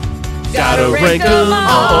Gotta rank 'em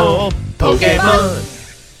all,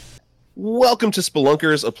 Pokemon. Welcome to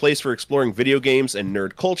Spelunkers, a place for exploring video games and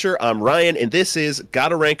nerd culture. I'm Ryan, and this is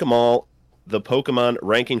Gotta Rank 'em All, the Pokemon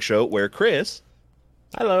ranking show where Chris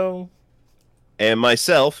Hello. and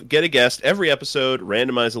myself get a guest every episode,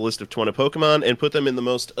 randomize a list of 20 Pokemon, and put them in the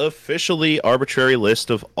most officially arbitrary list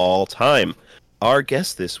of all time. Our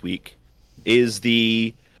guest this week is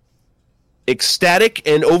the ecstatic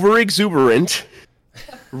and over-exuberant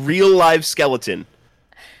real-life skeleton.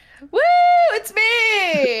 Woo! It's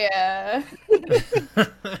me!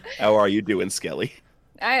 How are you doing, Skelly?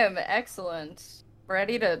 I am excellent.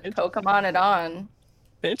 Ready to Pokemon it on.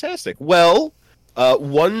 Fantastic. Well,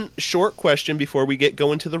 one short question before we get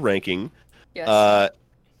going to the ranking. Yes.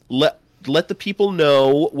 Let the people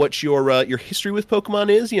know what your history with Pokemon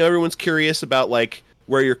is. You know, everyone's curious about like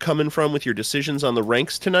where you're coming from with your decisions on the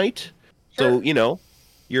ranks tonight. Sure. So, you know,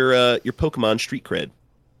 your Pokemon street cred.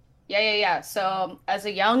 Yeah. So, as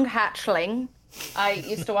a young hatchling, I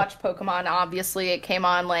used to watch Pokemon. Obviously, it came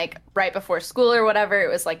on like right before school or whatever. It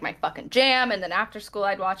was like my fucking jam. And then after school,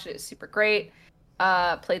 I'd watch it. It was super great.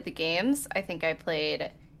 Played the games. I think I played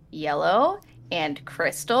Yellow and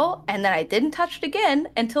Crystal. And then I didn't touch it again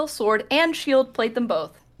until Sword and Shield played them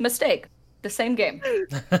both. Mistake. The same game.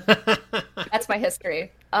 That's my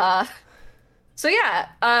history. So yeah,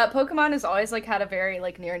 Pokemon has always like had a very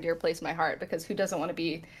like near and dear place in my heart because who doesn't want to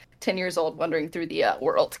be 10 years old wandering through the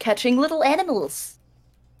world catching little animals?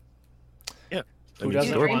 Yeah. Who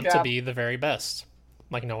doesn't great want to job. be the very best?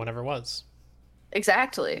 Like no one ever was.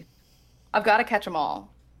 Exactly. I've got to catch them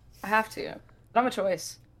all. I have to. I don't have a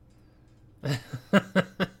choice.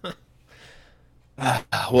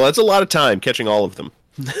 Well, that's a lot of time catching all of them.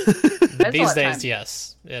 That's a These lot of days, time.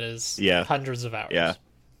 yes. It is Yeah. hundreds of hours. Yeah.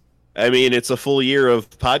 I mean, it's a full year of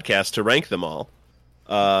podcasts to rank them all.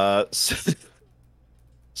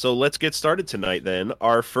 So let's get started tonight then.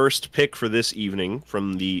 Our first pick for this evening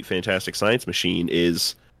from the Fantastic Science Machine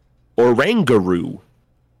is Oranguru.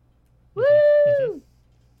 Woo!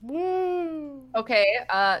 Woo! Okay,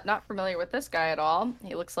 not familiar with this guy at all.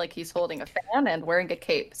 He looks like he's holding a fan and wearing a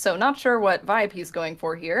cape. So not sure what vibe he's going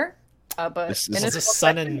for here. But This in is Is his this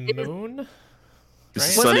Sun section, and it is- Moon? This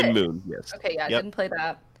is Right? Sun Was and it? Moon, yes. Okay, yeah, I Yep. didn't play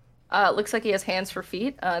that. Looks like he has hands for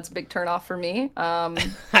feet. It's a big turnoff for me.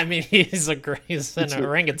 I mean, he's an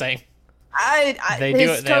orangutan. They do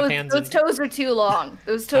his it- they have toes, hands those in- toes are too long.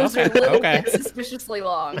 Those toes are Okay, a little okay. bit suspiciously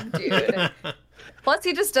long, dude. Plus,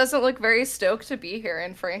 he just doesn't look very stoked to be here,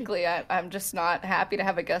 and frankly, I'm just not happy to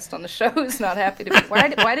have a guest on the show who's not happy to be.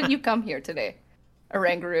 Why did you come here today,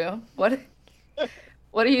 Oranguru? What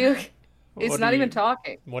are you? He's What not are even you-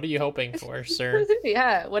 talking. What are you hoping for, sir?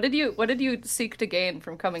 Yeah. What did you seek to gain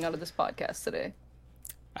from coming onto this podcast today?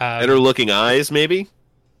 Better looking eyes, maybe?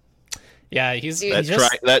 Yeah, Dude. he That,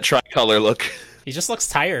 just that tricolor look. he just looks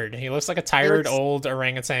tired. He looks like a tired looks- old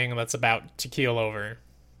orangutan that's about to keel over.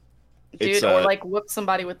 Dude, It's, or like whoop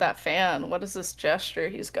somebody with that fan. What is this gesture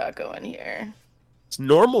he's got going here? It's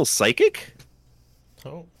normal psychic?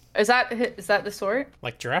 Oh, Is that the sort?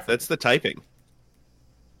 like giraffe. That's the typing.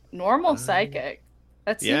 Normal psychic.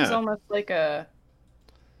 That seems yeah. almost like a.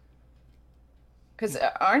 Because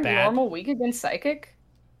aren't Bad. normal weak against psychic?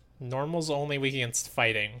 Normal's only weak against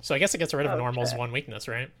fighting, so I guess it gets rid of Okay. Normal's one weakness,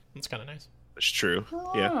 right? That's kind of nice. That's true.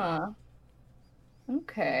 Yeah. Ah.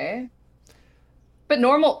 Okay. But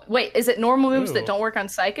normal. Wait, is it normal moves Ooh. that don't work on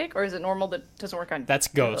psychic, or is it normal that doesn't work on? That's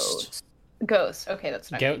Ghost. Ghost. Okay,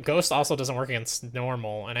 that's not. Ghost also doesn't work against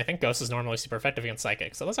Normal, and I think Ghost is normally super effective against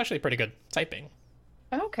Psychic, so that's actually pretty good typing.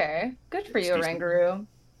 Okay, good for you, Excuse me. Oranguru.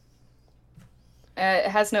 It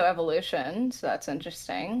has no evolution, so that's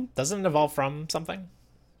interesting. Doesn't it evolve from something?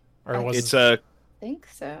 Or was It's a I think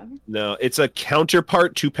so. no, it's a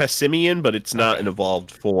counterpart to Passimian, but it's not Okay. an evolved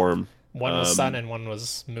form. one was um, Sun and one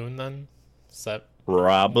was Moon then? Is that what it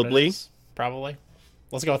Probably. is? Probably.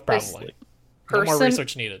 Let's go with probably. No more Person-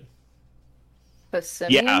 research needed. Passimian?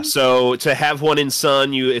 Yeah, so to have one in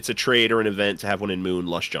Sun, it's a trade or an event. To have one in Moon,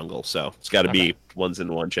 Lush Jungle. So it's got to Okay. be one's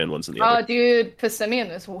in one gen, one's in the Oh, other. dude,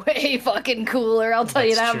 Passimian is way fucking cooler. I'll tell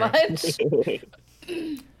you that That's much.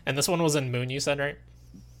 And this one was in Moon, you said, right?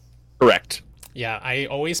 Correct. Yeah, I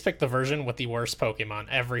always pick the version with the worst Pokemon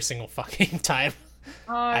every single fucking time.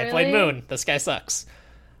 Oh, I played really? Moon. This guy sucks.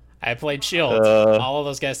 I played Shield. Uh, All of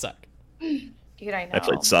those guys suck. Dude, I know. I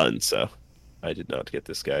played Sun, so I did not get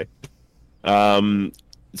this guy. I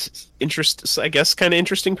guess kind of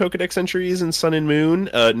interesting Pokedex entries in Sun and Moon.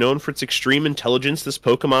 Known for its extreme intelligence, this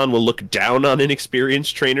Pokemon will look down on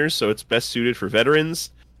inexperienced trainers, so it's best suited for veterans.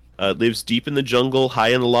 It lives deep in the jungle, high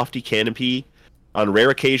in a lofty canopy. On rare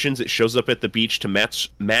occasions, it shows up at the beach to match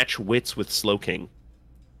wits with Slowking.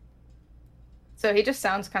 So he just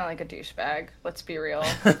sounds kind of like a douchebag. Let's be real.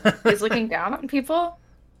 He's looking down on people.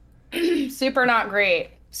 Super not great.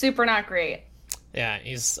 Super not great. Yeah,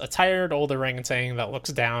 he's a tired old orangutan that looks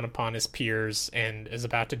down upon his peers and is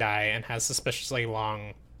about to die and has suspiciously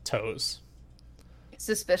long toes.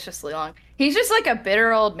 Suspiciously long. He's just like a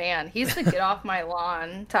bitter old man. He's the get off my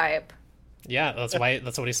lawn type. Yeah, that's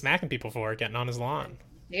what he's smacking people for, getting on his lawn.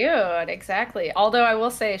 Dude, exactly. Although I will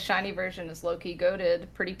say shiny version is low-key goated.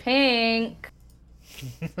 Pretty pink.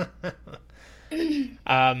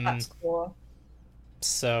 That's cool.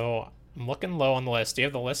 So I'm looking low on the list. Do you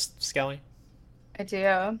have the list, Skelly? I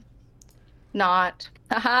do. Not.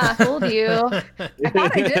 Haha, fooled you. I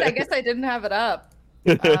thought I did. I guess I didn't have it up.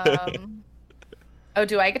 Oh,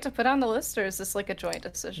 do I get to put on the list, or is this like a joint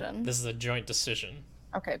decision? This is a joint decision.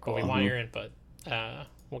 Okay, cool. But we want your input.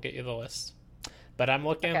 We'll get you the list. But I'm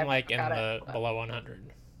looking like in the below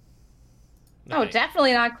 100. Oh,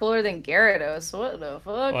 definitely not cooler than Gyarados. What the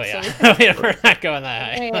fuck? Well, yeah. We're not going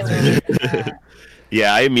that high.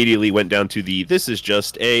 Yeah, I immediately went down to this is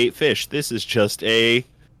just a fish. This is just a...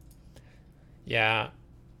 Yeah.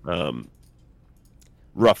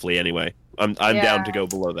 Roughly, anyway. I'm down to go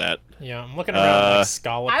below that. Yeah, I'm looking around like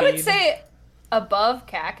Scolipede. I would say above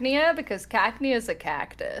Cacnea, because Cacnea is a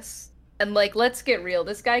cactus. And, like, let's get real.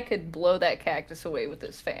 This guy could blow that cactus away with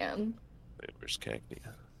his fan. Wait, where's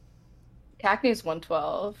Cacnea? Cacnea's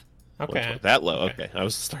 112. Okay. That low? Okay. I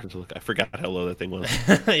was starting to look. I forgot how low that thing was.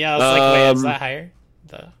 Yeah, I was like, wait, is that higher?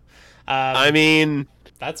 I mean...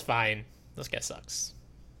 That's fine. This guy sucks.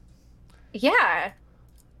 Yeah.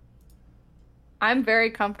 I'm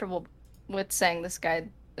very comfortable with saying this guy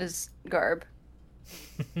is garb.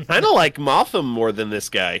 Kind of like Motham more than this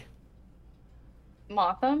guy.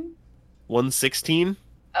 Motham? 116?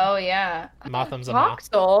 Oh, yeah. Motham's a moth.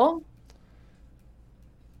 Toxel.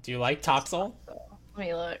 Do you like Toxel? Let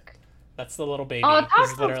me look. That's the little baby. Oh,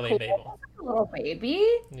 He's literally cool. a baby. A little baby?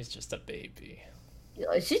 He's just a baby.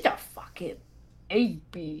 It's just a fucking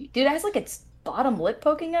baby. Dude, it has like its bottom lip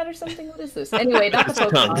poking out or something. What is this? Anyway, not the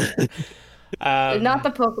Pokemon. Not the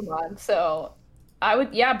Pokemon. So I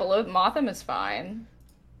would, below Motham is fine.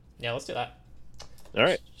 Yeah, let's do that. All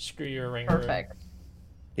right. Screw your ring. Perfect.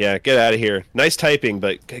 Yeah, get out of here. Nice typing,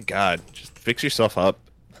 but good God, just fix yourself up.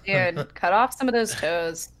 Dude, cut off some of those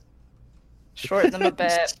toes. Shorten them a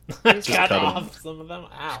bit. Cut off some of them.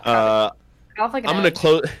 Ow. Off like an I'm gonna egg.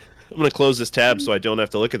 close. I'm gonna close this tab so I don't have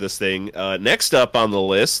to look at this thing. Next up on the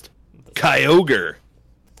list, Kyogre.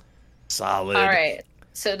 Solid. All right.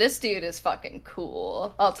 So this dude is fucking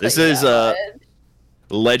cool. I'll tell This you is that much.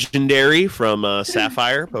 legendary from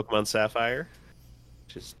Sapphire, Pokemon Sapphire.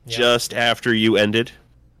 Just after you ended.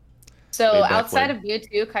 So way back outside when. of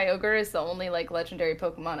Mewtwo, Kyogre is the only like legendary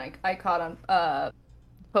Pokemon I caught on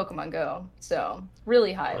Pokemon Go. So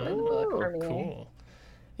really high in the book for me. Cool.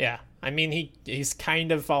 Yeah, I mean he's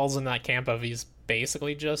kind of falls in that camp of he's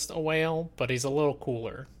basically just a whale, but he's a little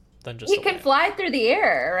cooler than just. He a can whale. fly through the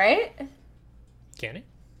air, right? Can he?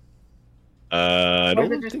 I Or is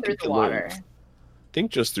don't it just think through it the can water? I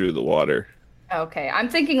think just through the water. Okay, I'm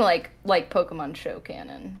thinking like Pokemon show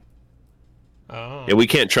canon. Oh. Yeah, we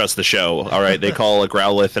can't trust the show. All right, they call a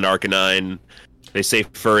Growlithe an Arcanine. They say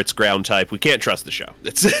for its ground type. We can't trust the show.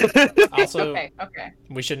 It's Also, Okay.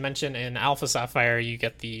 we should mention in Alpha Sapphire you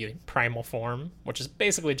get the primal form, which is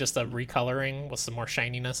basically just a recoloring with some more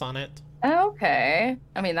shininess on it. Okay.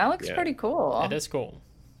 I mean, that looks Yeah. pretty cool. It is cool.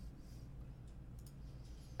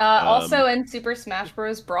 Also in Super Smash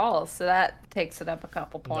Bros. Brawl, so that takes it up a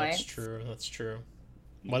couple points. That's true.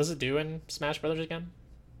 What does it do in Smash Brothers again?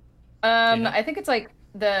 I think it's like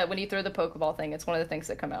when you throw the Pokeball thing, it's one of the things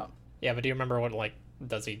that come out. Yeah, but do you remember what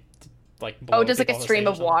does he blow just like a people on the stream stage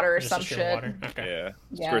of something? water or Just a some stream of shit. water? Okay.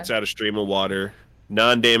 yeah. Squirts out a stream of water.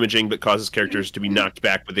 Non-damaging, but causes characters to be knocked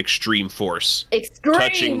back with extreme force.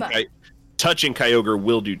 Extreme. Touching Kyogre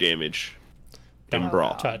will do damage in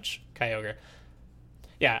Brawl. Touch Kyogre.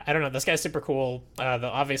 Yeah, I don't know. This guy's super cool.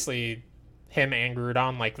 Obviously, him and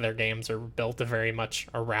Groudon, like their games are built very much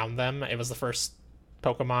around them. It was the first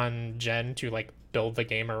Pokemon gen to like build the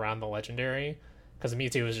game around the legendary, because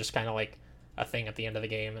Mewtwo was just kind of like a thing at the end of the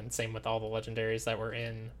game, and same with all the legendaries that were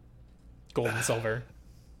in Gold and Silver.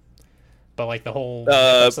 But like the whole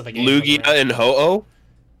mythos of the game was Lugia around- and Ho-Oh.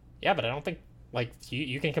 Yeah, but I don't think like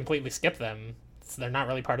you can completely skip them. They're not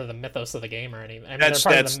really part of the mythos of the game or anything. I mean, they're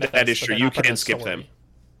part of the mythos, that is but true. they're You not part of can the skip story. them.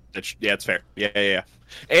 It's fair. Yeah.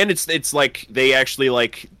 And it's like they actually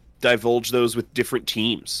like divulge those with different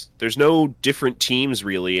teams. There's no different teams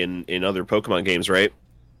really in other Pokemon games, right?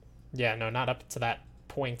 Yeah, no, not up to that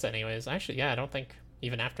point anyways. Actually, yeah, I don't think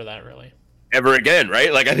even after that really. ever again,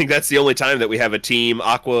 right? Like I think that's the only time that we have a team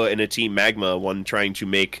Aqua and a team Magma, one trying to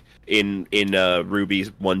make in Ruby,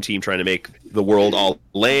 one team trying to make the world all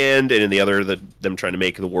land, and in the other them trying to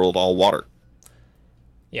make the world all water.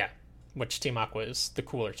 Yeah, which Team Aqua is the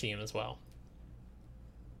cooler team as well.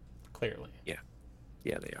 Clearly.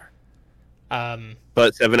 Yeah, they are.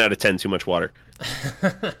 But 7 out of 10, too much water.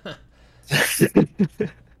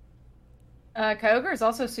 Kyogre is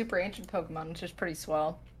also a super ancient Pokemon, which is pretty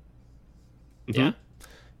swell. Yeah,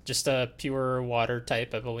 just a pure water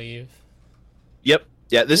type, I believe. Yep.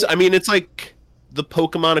 Yeah. I mean, it's like the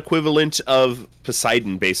Pokemon equivalent of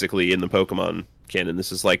Poseidon, basically, in the Pokemon canon.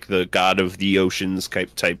 This is like the god of the oceans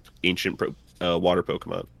type ancient water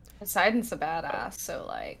Pokemon. Poseidon's a badass, so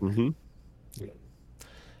like.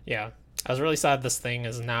 Yeah, I was really sad this thing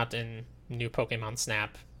is not in new Pokemon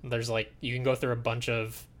Snap. There's like you can go through a bunch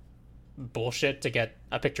of bullshit to get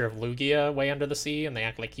a picture of Lugia way under the sea, and they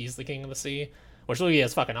act like he's the king of the sea, which Lugia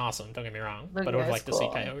is fucking awesome. Don't get me wrong, but I would like to see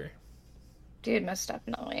Kyogre. Dude, most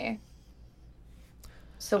definitely.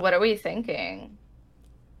 So what are we thinking?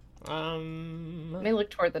 Let me look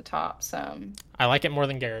toward the top some. I like it more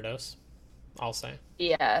than Gyarados, I'll say.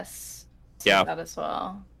 Yes. Yeah. That as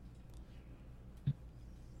well.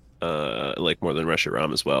 I like more than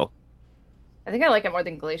Reshiram as well. I think I like it more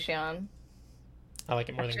than Glaceon. I like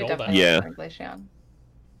it more Actually, than Golduck. definitely Yeah. more than Glaceon.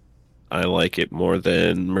 I like it more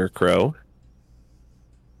than Murkrow.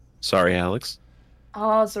 Sorry, Alex.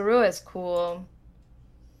 Oh, Zorua is cool.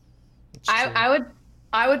 It's true.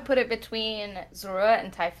 I would put it between Zorua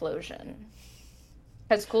and Typhlosion.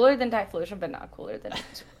 Because cooler than Typhlosion, but not cooler than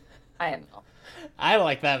Zorua. I don't know. I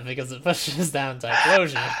like that because it pushes down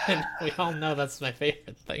Typhlosion, and we all know that's my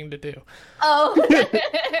favorite thing to do. Oh.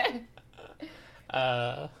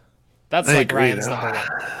 That's I like agree, Ryan's though. number one.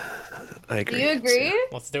 I agree. Do you agree?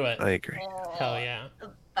 Let's do it. I agree. Hell yeah.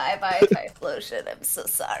 Bye-bye, Typhlosion. I'm so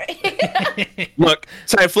sorry. Look,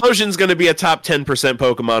 Typhlosion's going to be a top 10%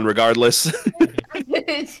 Pokemon regardless.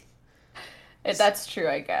 That's true,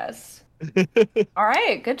 I guess. All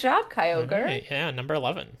right, good job, Kyogre. Alright, yeah, number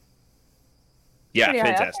 11. Yeah, Pretty high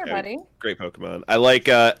up fantastic. there, buddy. Great Pokemon. I like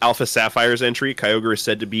Alpha Sapphire's entry. Kyogre is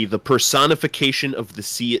said to be the personification of the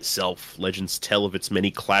sea itself. Legends tell of its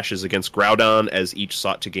many clashes against Groudon as each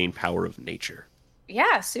sought to gain power of nature.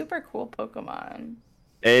 Yeah, super cool Pokemon.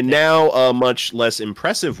 And now a much less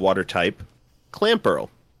impressive water type, Clamperl.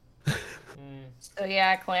 So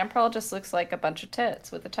yeah, Clamperl just looks like a bunch of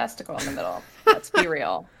tits with a testicle in the middle. Let's be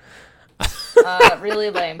real. Really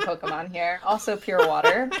lame Pokemon here. Also pure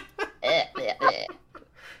water.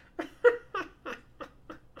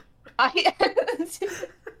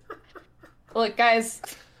 Look, guys.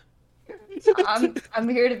 I'm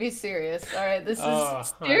here to be serious. All right, this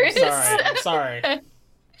is serious. I'm sorry.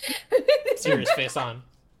 Serious face on.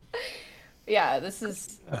 Yeah, this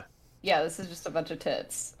is just a bunch of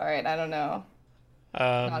tits. All right, I don't know.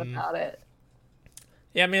 Not about it.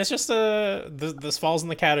 Yeah, I mean, it's just this falls in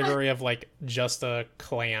the category of like just a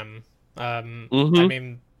clam. I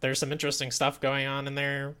mean, there's some interesting stuff going on in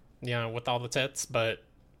there, you know, with all the tits, but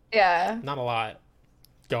Yeah. not a lot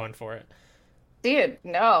going for it. Dude,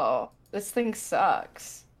 no. This thing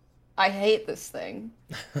sucks. I hate this thing.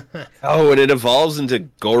 Oh, and it evolves into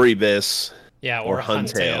Gorybis. Yeah, Or or Huntail.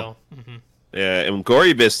 Huntail. Mm-hmm. Yeah, and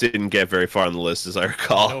Gorybis didn't get very far on the list, as I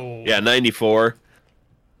recall. No. Yeah, 94.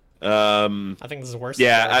 I think this is worse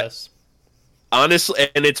Yeah, than this. Honestly,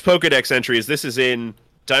 and its Pokedex entries, this is in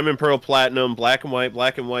Diamond, Pearl, Platinum, Black and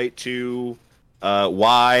White 2,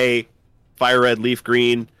 Y, Fire Red, Leaf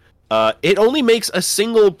Green. It only makes a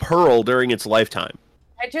single pearl during its lifetime.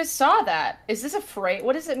 I just saw that. Is this a phrase?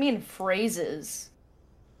 What does it mean, phrases?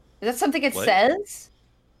 Is that something it What? says?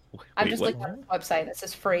 I'm Wait, just what? looking at the website and it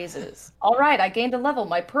says phrases. All right, I gained a level.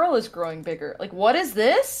 My pearl is growing bigger. Like, what is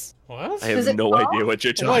this? What? I have Does it no talk? idea what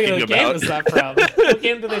you're What talking game about. is that from? What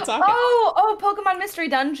game do they talk about? Oh, Pokemon Mystery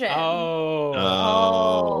Dungeon. Oh.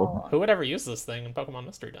 Oh. Who would ever use this thing in Pokemon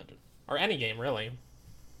Mystery Dungeon? Or any game, really.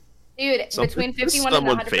 Dude, between 51 and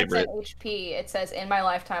someone's 100% favorite. HP, it says, in my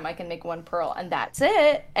lifetime, I can make one pearl, and that's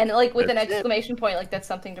it. And, like, with an That's it. exclamation point, like, that's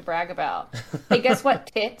something to brag about. Hey, guess what,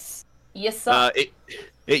 tits? You suck.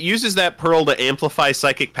 It uses that pearl to amplify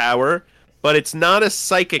psychic power, but it's not a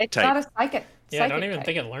psychic It's type. not a psychic. Yeah, I don't psychic even type.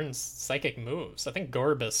 think it learns psychic moves. I think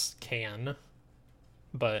Gorbis can,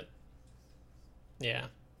 but yeah,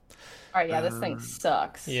 All right, yeah, this thing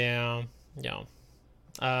sucks. yeah.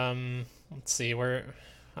 Let's see where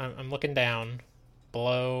I'm looking down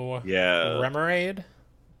below. Yeah. Remoraid,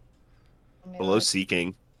 I mean, Below like,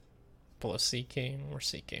 Seeking, below Seeking. We're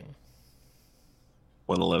Seeking.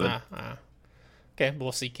 111. Okay,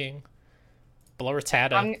 below Seeking. Below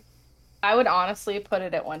Rattata. I'm I would honestly put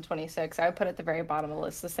it at 126. I would put it at the very bottom of the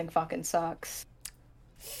list. This thing fucking sucks.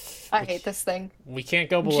 I hate this thing. We can't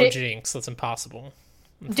go below Jinx. That's impossible.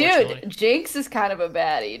 Dude, Jinx is kind of a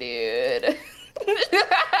baddie, dude.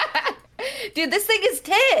 Dude, this thing is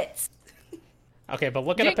tits. Okay, but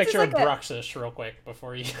look at Jinx a picture is of like Bruxish real quick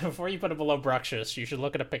before you put it below Bruxish. You should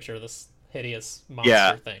look at a picture of this hideous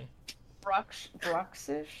monster thing.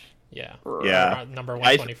 Bruxish? Yeah. Yeah. Number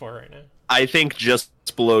 124 right now. I think just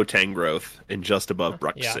below Tangrowth and just above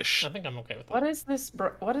Bruxish. Yeah, I think I'm okay with that. What is this?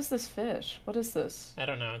 What is this fish? What is this? I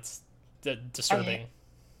don't know. It's disturbing.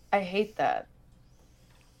 I hate that.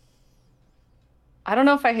 I don't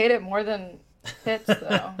know if I hate it more than tits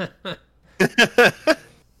though.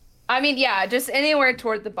 I mean, yeah, just anywhere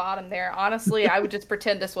toward the bottom there. Honestly, I would just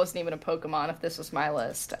pretend this wasn't even a Pokemon if this was my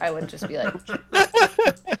list. I would just be like,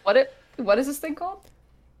 what is this thing called?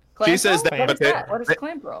 She says that. What is that? What is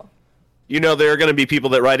Clamperl? You know, there are going to be people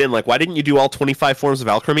that write in like, why didn't you do all 25 forms of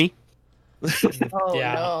alchemy? Oh,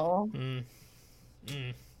 Yeah. no.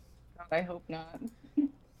 God, I hope not.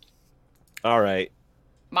 All right.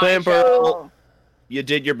 My Clamperl, show. you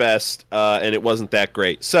did your best, and it wasn't that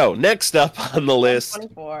great. So, next up on the list,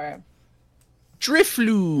 24.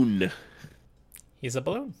 Drifloon. he's a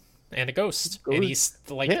balloon and a ghost. And he's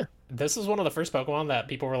like, this is one of the first Pokemon that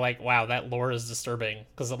people were like, wow, that lore is disturbing.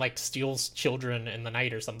 Because it like steals children in the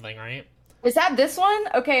night or something, right? Is that this one?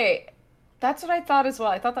 Okay. That's what I thought as well.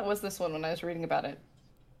 I thought that was this one when I was reading about it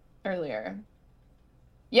earlier.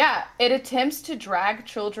 Yeah, it attempts to drag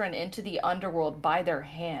children into the underworld by their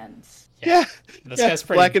hands. Yeah. This guy's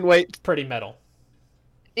pretty, black and white. pretty metal.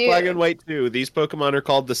 Dude, Black and white, too. These Pokemon are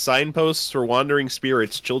called the signposts for wandering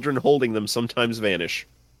spirits. Children holding them sometimes vanish.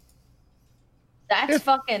 that's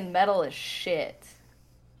fucking metal as shit.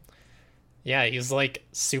 Yeah, he's like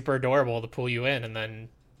super adorable to pull you in and then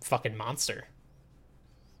fucking monster.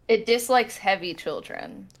 It dislikes heavy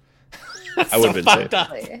children. I would have been fucked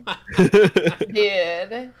safe. up.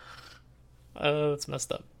 Dude. Oh, that's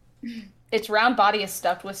messed up. Its round body is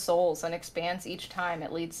stuffed with souls and expands each time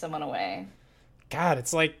it leads someone away. God,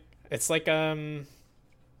 it's like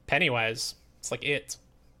Pennywise. It's like it.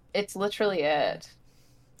 It's literally it.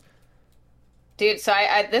 Dude, so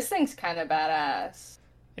I this thing's kind of badass.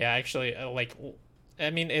 Yeah, actually, like, I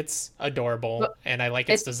mean, it's adorable But and I like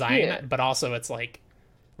its it's design, cute. but also it's like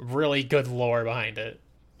really good lore behind it.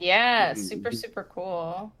 Yeah, super, super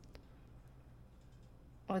cool.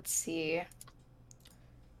 Let's see.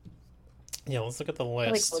 Yeah, let's look at the I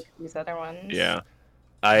like list. look at these other ones. Yeah.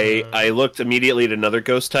 I looked immediately at another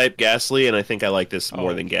ghost type, Ghastly, and I think I like this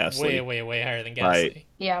more Oh, than Ghastly. way higher than Ghastly.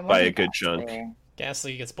 Yeah, more by than a good Ghastly. chunk.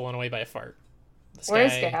 Ghastly gets blown away by a fart. This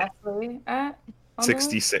Where's guy, Ghastly at? On the list?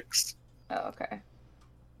 66. Oh, okay.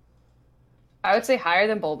 I would say higher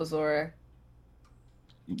than Bulbasaur.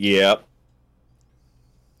 Yep.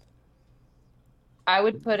 I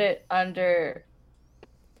would put it under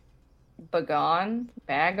Bagon.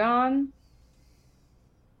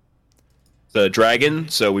 The dragon,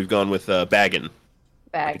 so we've gone with Bagon.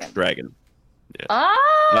 Bagon. Dragon.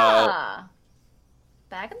 Ah!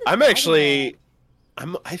 Bagon the I'm Dragon. actually,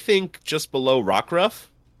 I think just below Rockruff.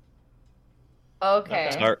 Okay.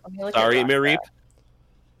 Sor- Let me look Sorry, at Mareep.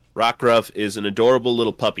 Rockruff. Rockruff is an adorable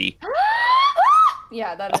little puppy.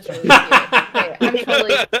 Yeah, that is really cute.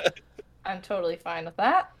 Okay, I'm totally fine with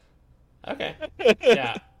that. Okay.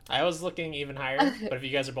 Yeah, I was looking even higher, but if you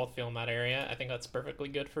guys are both feeling that area, I think that's perfectly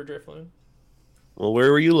good for Drifloon. Well,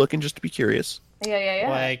 where were you looking, just to be curious? Yeah.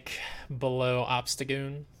 Like below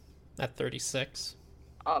Obstagoon at 36.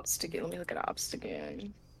 Obstagoon. Let me look at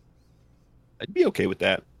Obstagoon. I'd be okay with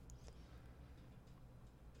that.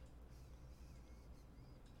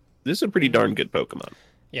 This is a pretty darn good Pokemon.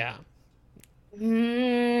 Yeah.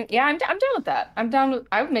 Yeah, I'm down with that. I'm down with.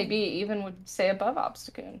 I would maybe even would say above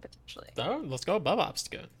Obstagoon potentially. Oh, let's go above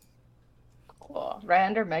Obstagoon. Cool. Right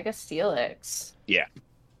under Mega Steelix. Yeah,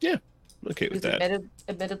 okay with Who's that.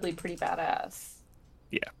 admittedly pretty badass.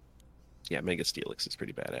 Yeah, Mega Steelix is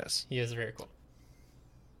pretty badass. He is very cool.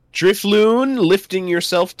 Drifloon, lifting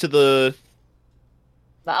yourself to the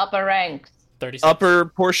The upper ranks. 36. upper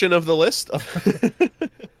portion of the list.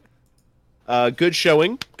 Good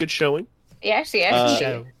showing. Yeah, actually.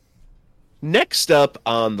 Show. Next up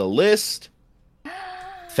on the list,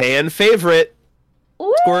 fan favorite,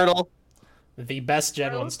 Ooh, Squirtle. The best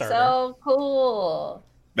Gen 1 starter. So cool.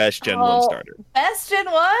 Best Gen 1 starter. Best Gen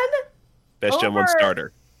 1? Best Gen 1 over-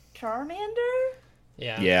 starter. Charmander?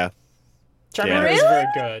 Yeah. Yeah. Charmander is Really? very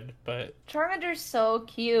good, but Charmander's so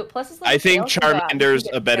cute. Plus, it's I think Charmander's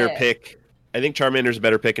a better pick. pick. I think Charmander's a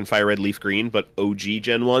better pick in Fire Red Leaf Green, but OG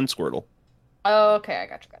Gen 1, Squirtle. Oh, okay, I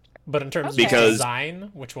gotcha. in terms Okay. of Because-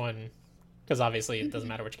 design, which one because obviously it doesn't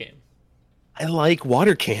matter which game. I like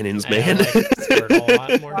water cannons, man. I like Squirtle a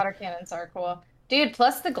lot more. Water cannons are cool. Dude,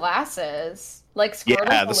 plus the glasses. Like Squirtle's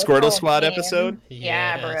Yeah, the Squirtle literal Squad meme. episode.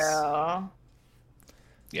 Yeah, Yes. bro.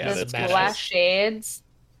 Yeah, Those that's badass. glass shades.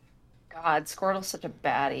 God, Squirtle's such a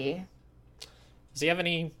baddie. Does he have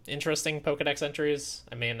any interesting Pokedex entries?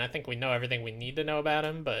 I mean, I think we know everything we need to know about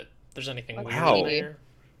him, but if there's anything weird Wow. in there.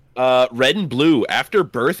 Red and blue. After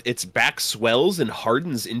birth, its back swells and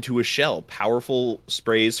hardens into a shell. Powerful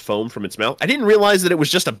sprays foam from its mouth. I didn't realize that it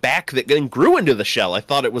was just a back that then grew into the shell. I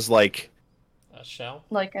thought it was like A shell?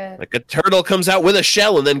 Like a a turtle comes out with a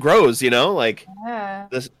shell and then grows. You know, like yeah,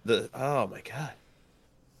 the. Oh my god!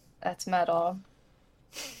 that's metal.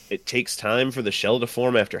 It takes time for the shell to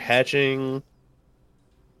form after hatching.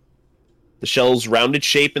 The shell's rounded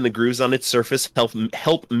shape and the grooves on its surface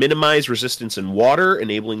help minimize resistance in water,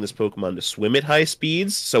 enabling this Pokemon to swim at high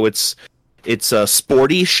speeds. So it's a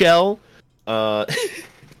sporty shell. It's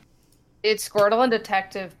Squirtle and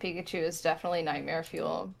Detective Pikachu is definitely nightmare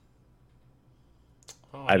fuel.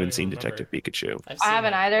 Oh, I haven't don't seen even remember. Detective Pikachu. I've I seen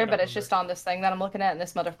haven't it, either, I but don't it's just on this thing that I'm looking at, and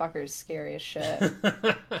this motherfucker is scary as shit.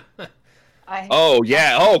 remember. Oh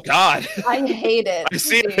yeah! Oh god! I hate it. I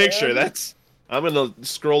see a dude. picture. I'm gonna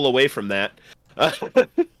scroll away from that.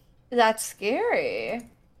 That's scary.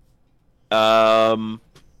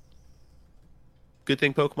 Good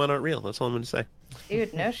thing Pokemon aren't real. That's all I'm gonna say.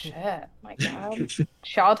 Dude, no shit. My god.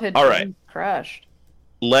 Childhood All right. dreams crushed.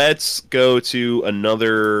 Let's go to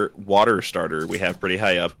another water starter we have pretty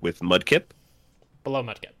high up with Mudkip. Below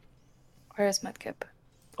Mudkip. Where is Mudkip?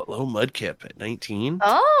 Below Mudkip at 19.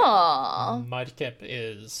 Oh. Mudkip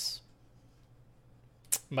is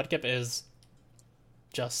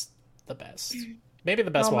just the best. Maybe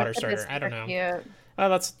the best Oh, water Mudkip starter. is I don't super know. cute.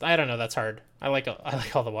 I don't know. That's hard. I like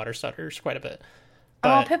all the water starters quite a bit.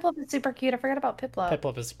 Oh, But Piplup is super cute. I forgot about Piplup.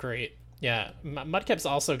 Piplup is great. Yeah, Mudkip's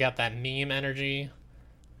also got that meme energy.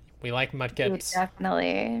 We like Dude, Mudkips.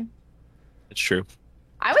 definitely. It's true.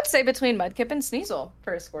 I would say between Mudkip and Sneasel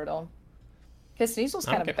for a Squirtle. Because Sneasel's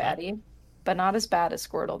kind of a Okay. baddie, but not as bad as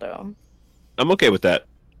Squirtle, though. I'm okay with that.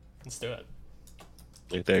 Let's do it.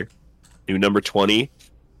 Right there. New number 20.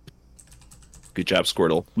 Good job,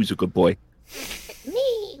 Squirtle. Who's a good boy?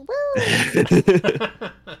 Me, woo!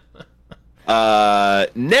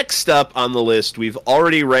 Next up on the list, we've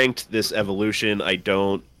already ranked this evolution. I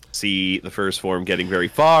don't see the first form getting very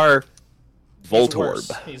far.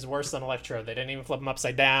 Voltorb. He's worse than Electro. They didn't even flip him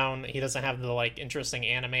upside down. He doesn't have the like interesting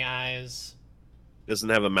anime eyes. Doesn't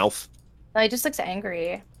have a mouth. No, he just looks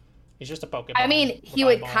angry. He's just a Pokemon. I mean, with he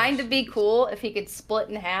would eyeballs. kind of be cool if he could split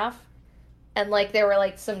in half and, like, there were,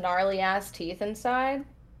 like, some gnarly-ass teeth inside.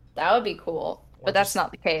 That would be cool. Or But that's just-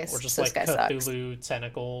 not the case. Or just This like guy sucks. Cthulhu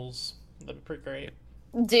tentacles. That'd be pretty great.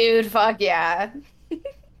 Dude, fuck yeah.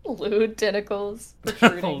 Lewd tentacles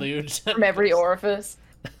protruding Lewd from every orifice.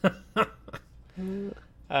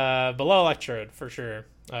 below Electrode for sure.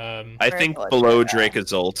 I Very think bullet below trail.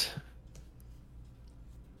 Dracozolt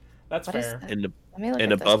That's What is fair. that? and, Let me look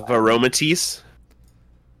and at this above one. Aromatisse.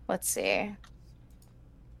 Let's see.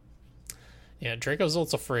 Yeah,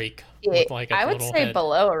 Dracozolt's a freak. Yeah, With like a I would little say head.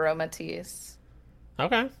 below Aromatisse.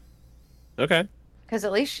 Okay. Okay. Because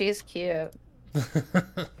at least she's cute.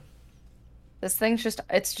 This thing's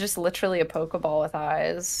it's just literally a Pokeball with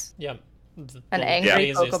eyes. Yep. An angry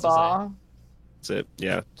Craziest design. Pokeball. That's it.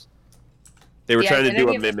 Yeah. They were The trying to do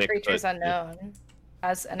identity a of this mimic, creature is but unknown.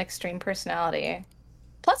 Has an extreme personality.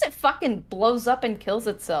 Plus, it fucking blows up and kills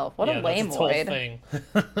itself. What Yeah, a that's its whole lameoid. thing.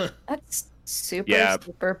 That's super, Yeah.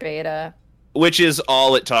 super beta. which is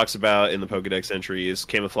all it talks about in the Pokedex entry is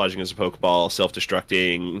camouflaging as a Pokeball,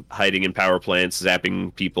 self-destructing, hiding in power plants,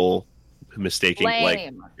 zapping people, mistaking like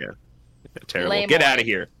Lame. terrible. Lame Get out boy. of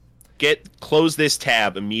here. Close this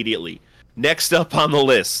tab immediately. Next up on the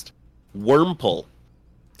list, Wurmple.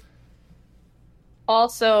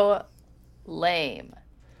 Also, lame.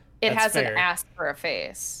 It That's has fair. an ass for a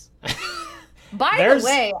face. By there's the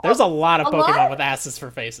way, there's a lot of a Pokemon lot? with asses for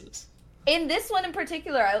faces. in this one in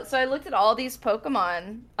particular, so I looked at all these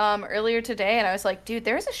Pokemon earlier today, and I was like, dude,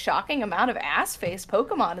 there's a shocking amount of ass-face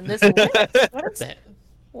Pokemon in this list.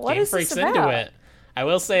 What Game is Freak's this about? into it. I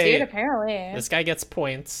will say Dude, apparently. this guy gets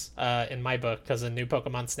points in my book because in new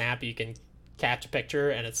Pokemon Snap you can catch a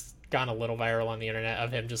picture, and it's gone a little viral on the internet of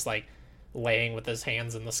him just like laying with his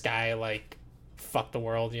hands in the sky like fuck the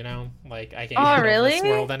world, you know, like I can't Oh, handle this really?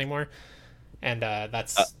 world anymore. And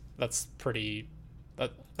that's pretty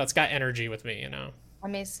that's got energy with me, you know.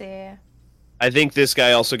 Let me see. I think this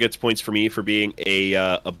guy also gets points for me for being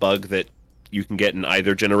a bug that you can get in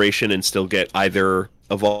either generation and still get either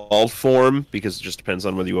evolved form, because it just depends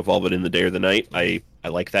on whether you evolve it in the day or the night. I I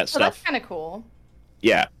like that So that's stuff. kind of cool.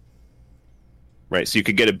 Yeah. Right. So you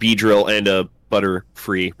could get a Beedrill and a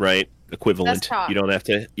Butterfree, right? Equivalent. Desktop. You don't have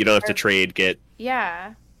to trade. Get.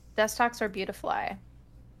 Yeah. Desktops are Beautifly.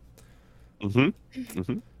 Mm-hmm.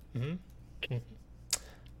 Mm-hmm. Hmm.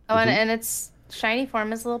 Oh, Mhm. and its shiny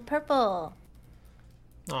form is a little purple.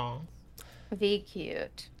 Oh, V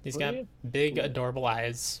cute. he's Oh, got yeah. big, adorable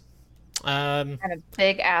eyes. And a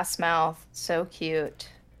big ass mouth. So cute.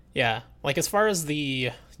 Yeah, like as far as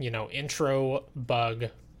the intro bug,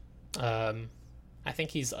 I think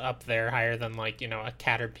he's up there higher than like a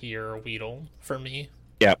Caterpie or a Weedle for me.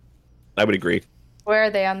 Yeah, I would agree. Where are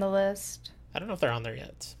they on the list? I don't know if they're on there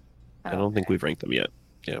yet. I don't think Okay. we've ranked them yet.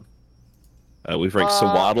 Yeah. We've ranked Uh,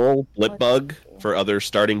 Swaddle, let's Blipbug see. for other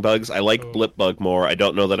starting bugs. I like Ooh. Blipbug more. I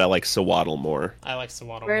don't know that I like Swaddle more. I like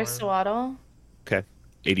Swaddle Where's more. Swaddle? Okay.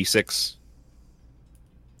 86.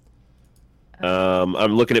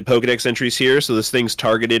 I'm looking at Pokedex entries here. So this thing's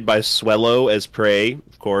targeted by Swellow as prey,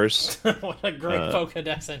 of course. What a great Uh,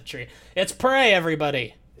 Pokedex entry! It's prey,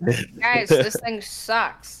 everybody. Guys, this thing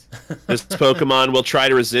sucks. This Pokemon will try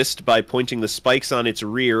to resist by pointing the spikes on its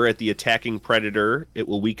rear at the attacking predator. It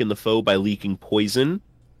will weaken the foe by leaking poison.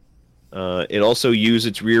 It also uses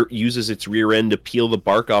its rear end to peel the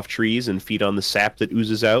bark off trees and feed on the sap that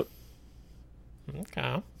oozes out.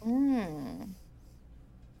 Okay. Hmm.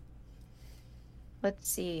 Let's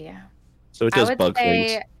see. So it I does would bug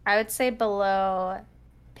things. say I would say below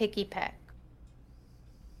Picky Peck.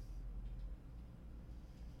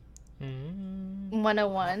 Mm,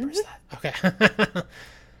 101. where's that?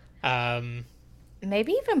 Okay.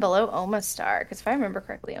 Maybe even below Omastar, because if I remember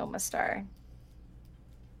correctly, Omastar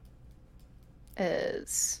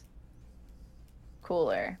is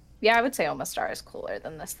cooler. Yeah, I would say Omastar is cooler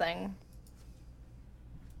than this thing.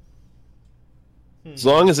 As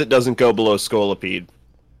long as it doesn't go below Scolipede.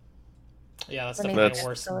 Yeah, that's Let me definitely check a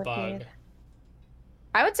worse Scolipede. bug.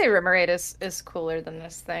 I would say Remoraid is cooler than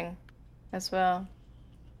this thing as well.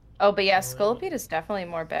 Oh, but yeah, Scolipede is definitely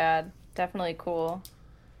more bad. Definitely cool.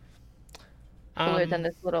 Cooler than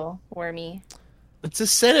this little wormy. It's a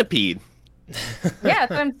centipede. Yeah, that's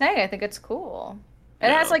what I'm saying. I think it's cool. It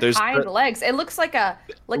No, has like there's hind the- legs. It looks like a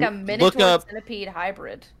Look minotaur up- centipede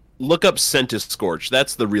hybrid. Look up Centiscorch.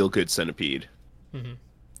 That's the real good centipede. Mhm.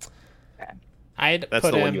 Okay. I'd That's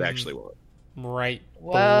put the one him you actually want. right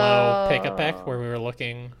Whoa. below Pick-a-Peck, where we were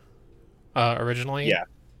looking originally. Yeah.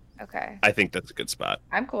 Okay. I think that's a good spot.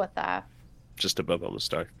 I'm cool with that. Just above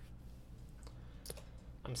Omastar.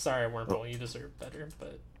 I'm sorry, Wurmple, you deserve better,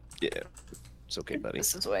 but Yeah. It's okay, buddy.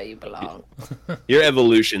 This is where you belong. Your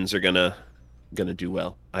evolutions are gonna do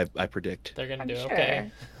well. I predict. they're gonna I'm do sure.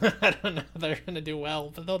 okay. I don't know if they're gonna do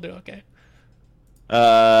well, but they'll do okay.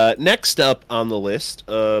 Next up on the list,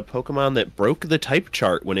 a Pokemon that broke the type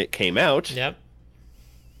chart when it came out. Yep.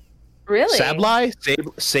 Really? Sableye?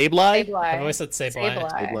 Sableye? Sableye. I've always said Sableye.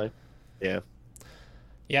 Sableye. Yeah.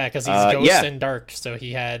 Yeah, because he's Uh, ghost yeah. and dark, so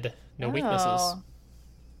he had no weaknesses. Oh.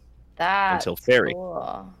 That's Until Fairy.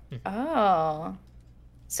 cool. Oh.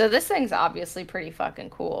 So this thing's obviously pretty fucking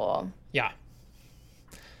cool. Yeah.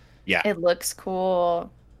 Yeah. It looks cool.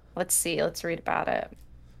 Let's see. Let's read about it.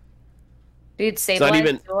 Dude, not Sableye's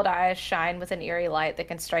even- jeweled eyes shine with an eerie light that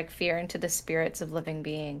can strike fear into the spirits of living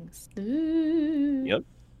beings. Ooh. Yep.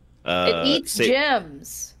 It eats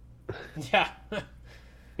gems. Yeah.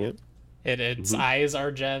 Yep. Its Mhm. eyes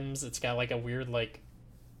are gems. It's got like a weird like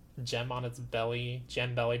gem on its belly,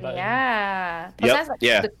 gem belly button. Yeah. Plus Yep, it has like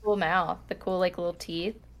yeah. the cool mouth, the cool like little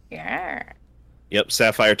teeth. Yeah. Yep.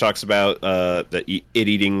 Sapphire talks about it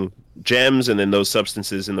eating gems and then those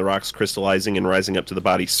substances in the rocks crystallizing and rising up to the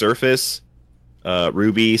body's surface.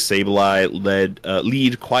 Ruby, Sableye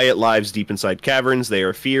lead quiet lives deep inside caverns. They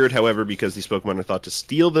are feared, however, because these Pokemon are thought to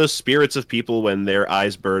steal the spirits of people when their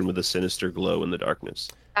eyes burn with a sinister glow in the darkness.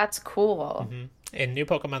 That's cool. Mhm. In new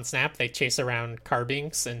Pokemon Snap, they chase around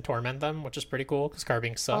Carbinks and torment them, which is pretty cool because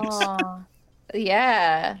Carbink sucks. Aw.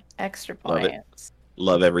 Yeah. Extra Love it. points.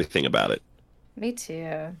 Love everything about it. Me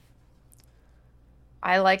too.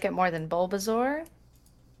 I like it more than Bulbasaur,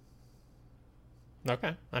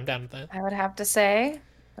 Okay, I'm down with that. I would have to say.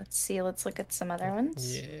 Let's see. Let's look at some other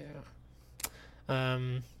ones. Yeah.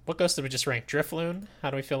 What ghost did we just rank? Drifloon? How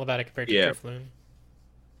do we feel about it compared to Yeah. Drifloon?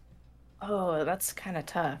 Oh, that's kind of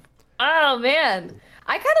tough. Oh man,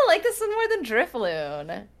 I kind of like this one more than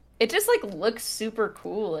Drifloon. It just like looks super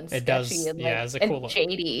cool and It sketchy does, and yeah, like it's a cool look.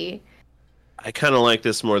 shady. I kind of like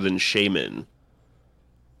this more than Shaman,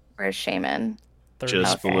 Where's Shaman?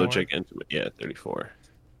 just Okay. below Gigantomachia. Yeah, 34.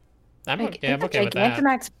 I'm Like, okay, I'm isn't the okay with that.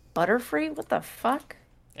 Gigantamax Butterfree? What the fuck?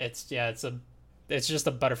 It's just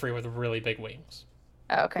a Butterfree with really big wings.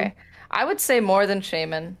 Oh, okay. I would say more than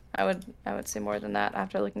Shaman. I would say more than that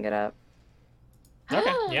after looking it up.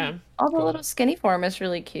 Okay, yeah. All the cool. little skinny form is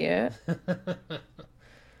really cute.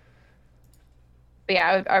 But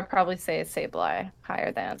yeah, I'd probably say Sableye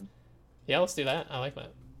higher than. Yeah, let's do that. I like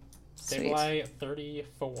that. Sweet. Sableye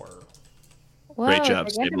 34. Whoa, Great job,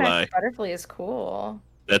 Gigantamax Sableye. Butterfree is cool.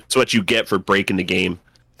 That's what you get for breaking the game.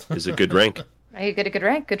 Is a good rank. You get a good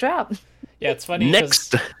rank. Good job. Yeah, it's funny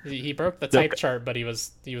Next. because he broke the type chart, but he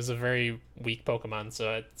was a very weak Pokemon, so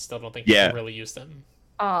I still don't think Yeah. people really used him.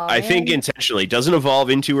 Aw, I think man. intentionally doesn't evolve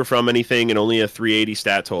into or from anything, and only a 380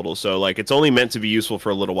 stat total. So like it's only meant to be useful for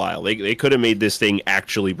a little while. They could have made this thing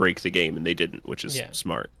actually break the game, and they didn't, which is Yeah.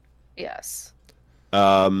 smart. Yes.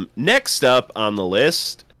 Next up on the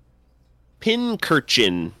list,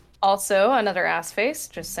 Pincurchin. Also, another ass face.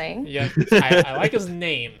 Just saying. Yeah, I like his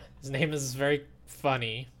name. His name is very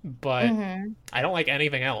funny, but Mm-hmm. I don't like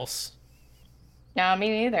anything else. Yeah, me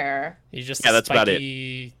neither. He's just Yeah, a that's about it.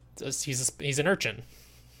 spiky- He's an urchin.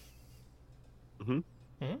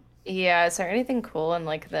 Yeah, is there anything cool in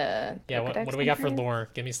like the Yeah, what Pokedex do we got for entries? lore?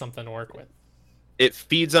 Give me something to work with. It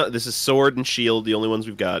feeds on. This is Sword and Shield, the only ones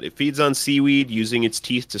we've got. It feeds on seaweed, using its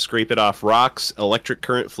teeth to scrape it off rocks. Electric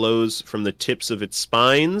current flows from the tips of its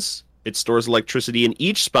spines. It stores electricity in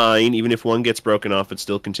each spine. Even if one gets broken off, it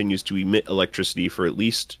still continues to emit electricity for at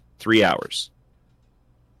least 3 hours.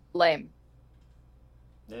 Lame.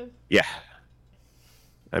 Eh, Yeah.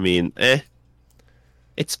 I mean,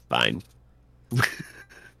 it's fine.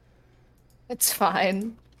 It's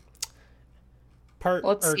fine. part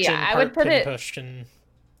Let's see, urchin, I part would put it- Pincushion.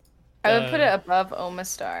 I would put it above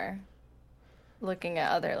Omastar. Looking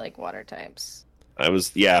at other like water types. I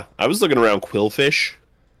was looking around Quillfish,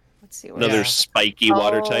 Let's see what another Yeah. spiky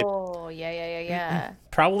water type. Oh, yeah.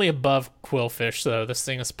 Probably above Quillfish, though. This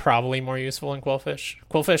thing is probably more useful than Quillfish.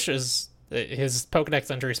 Quillfish is his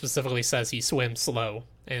Pokedex entry specifically says he swims slow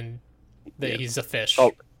and that Yeah. he's a fish.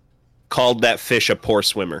 Oh. Called that fish a poor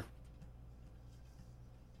swimmer,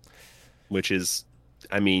 which is,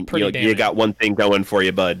 I mean, Pretty you damning. got one thing going for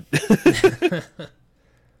you, bud.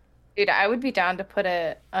 Dude, I would be down to put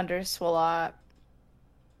it under Swalot.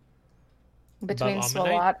 Between Above Swalot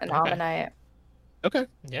Ammonite? and Okay. Ammonite. Okay.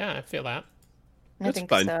 Yeah, I feel that. I That's think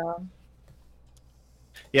fine. so.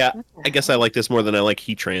 Yeah, I guess I like this more than I like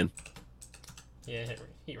Heatran. Yeah,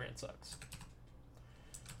 Heatran sucks.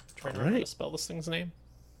 Trying to All remember right. to spell this thing's name.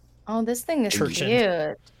 Oh, this thing is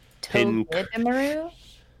Churchin. cute. Pin- Togedemaru?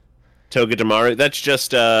 Togedemaru. That's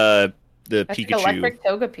just the That's like Pikachu. electric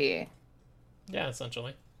Togepi. Yeah,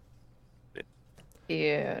 essentially.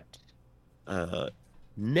 Cute.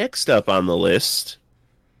 Next up on the list,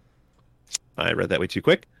 I read that way too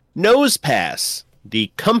quick. Nosepass,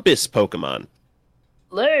 the Compass Pokemon.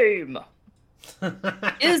 Lame.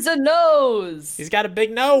 Is a nose. He's got a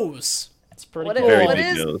big nose. It's pretty What cool. Very What big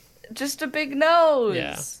is- nose. Just a big nose.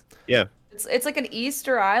 Yeah. Yeah, It's like an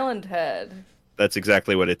Easter Island head. that's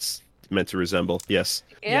exactly what it's meant to resemble. Yes.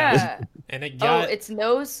 Yeah. And it Oh, got its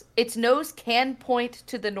nose can point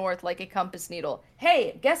to the north like a compass needle.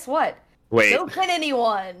 Hey, guess what? Wait, So can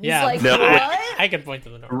anyone. He's yeah. like, No, what? I can point to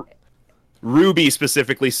the north. Ruby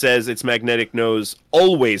specifically says its magnetic nose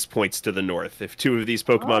always points to the north. If two of these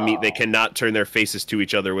Pokemon meet, they Oh. cannot turn their faces to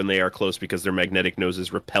each other when they are close because their magnetic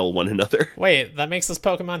noses repel one another. Wait, that makes this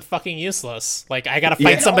Pokemon fucking useless. Like, I gotta Yeah.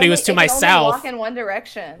 fight somebody who's to It my can only south. walk in one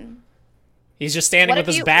direction. He's just standing What with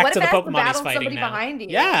if his you- back what to if the it has to Pokemon he's battle fighting somebody now. behind you?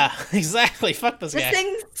 Yeah, exactly. Fuck this This guy.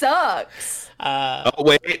 thing sucks. Oh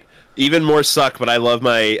wait, even more suck. But I love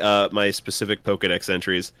my my specific Pokedex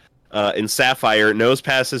entries. In Sapphire,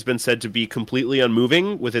 Nosepass has been said to be completely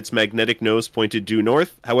unmoving, with its magnetic nose pointed due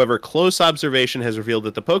north. However, close observation has revealed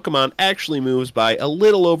that the Pokemon actually moves by a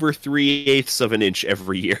little over 3/8 of an inch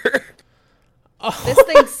every year. This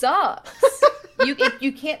thing sucks.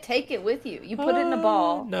 You can't take it with you. You put it in a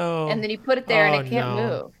ball, No. and then you put it there, and Oh, it can't no.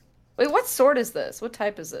 move. Wait, what sort is this? What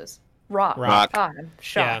type is this? Rock. Rock. God, I'm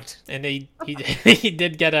shocked. Yeah, and he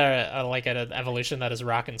did get an evolution that is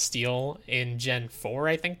Rock and Steel in Gen 4.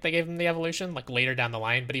 I think they gave him the evolution like later down the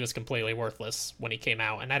line, but he was completely worthless when he came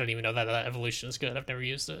out, and I don't even know that evolution is good. I've never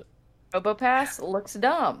used it. Robopass looks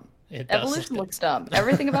dumb. It does Evolution look looks dumb.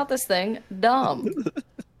 Everything about this thing, dumb.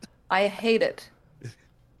 I hate it.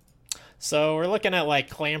 So we're looking at like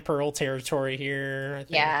Clamperl territory here. I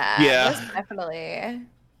think. Yeah. Yeah. Most definitely.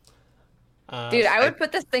 Uh, Dude, I would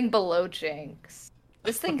put this thing below Jinx.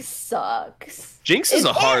 This thing sucks. Jinx is It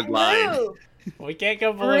a hard can't line. move. we can't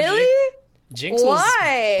go below Really? Jinx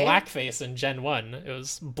Why? was blackface in Gen 1. It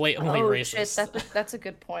was blatantly Oh racist. shit, that's a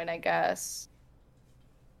good point, I guess.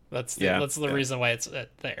 That's Yeah. the reason why it's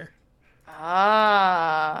there.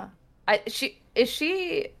 Ah, is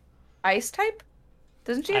she ice type?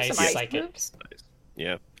 Doesn't she have some Ice ice psychic. moves?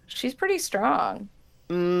 Yeah. She's pretty strong.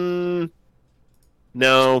 Mm,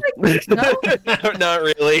 no. No? Not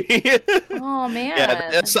really. Oh man.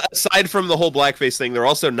 Yeah, aside from the whole blackface thing, they're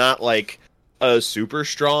also not like a super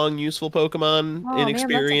strong, useful Pokemon Oh in man,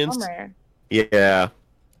 experience. that's a bummer. Yeah,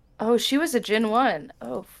 Oh, she was a Gen 1.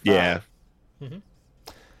 Oh, fuck. yeah.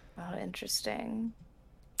 Oh, interesting.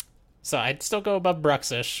 So I'd still go above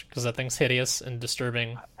Bruxish because that thing's hideous and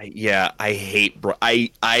disturbing. I hate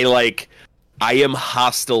I am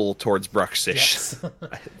hostile towards Bruxish. Yes.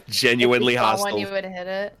 Genuinely If you saw hostile. one, you would hit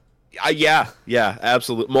it. Yeah,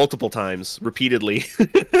 absolutely. Multiple times, repeatedly.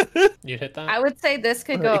 You'd hit that? I would say this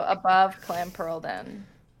could go above Clamperl then.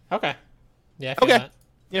 Okay. Yeah, I feel Okay. that.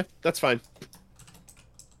 Yeah, that's fine.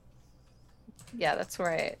 Yeah, that's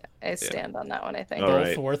where I stand on that one, I think. All Both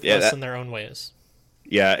right. worthless Yeah, that- in their own ways.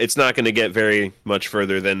 Yeah, it's not going to get very much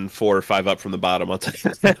further than 4 or 5 up from the bottom. I'll tell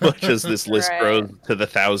you that much as this list Right. grows to the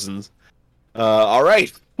thousands. All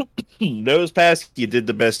right. Nose pass, you did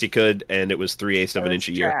the best you could, and it was 3/8 of an inch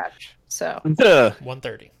a year. Trash. So,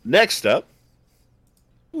 130. Next up,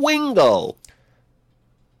 Wingull,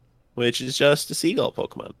 which is just a seagull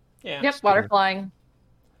Pokemon. Yeah. yep, water flying.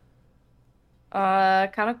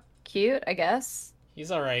 Kind of cute, I guess.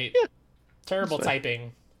 He's alright. Yeah. Terrible That's fine.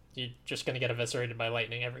 typing. You're just gonna get eviscerated by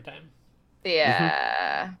lightning every time.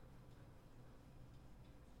 Yeah.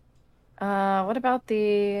 What about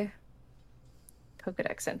the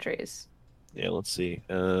Pokedex entries? Yeah, let's see.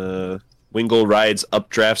 Wingull rides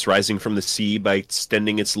updrafts rising from the sea by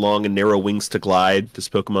extending its long and narrow wings to glide. This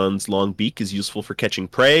Pokemon's long beak is useful for catching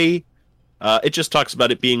prey. It just talks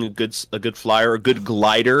about it being a good flyer, a good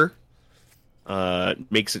glider.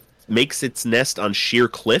 Makes its nest on sheer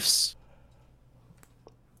cliffs.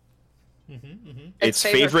 Its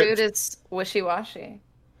favorite food is wishy-washy.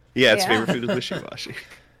 Yeah, its Yeah. favorite food is wishy-washy.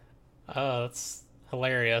 Oh, that's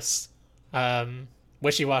hilarious.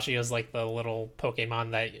 Wishy-Washy is like the little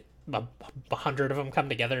Pokemon that 100 of them come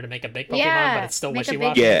together to make a big Pokemon, Yeah, but it's still make a big-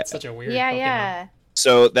 Wishy-Washy. Yeah. It's such a weird Yeah, Pokemon. yeah.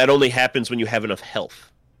 So that only happens when you have enough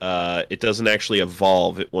health. It doesn't actually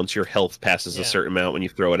evolve once your health passes Yeah. a certain amount. When you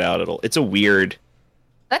throw it out, it's a weird.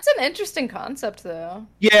 That's an interesting concept, though.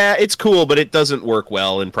 Yeah, it's cool, but it doesn't work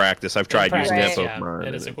well in practice. I've tried using that practice, yeah, Pokemon.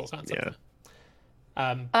 it is a and cool concept.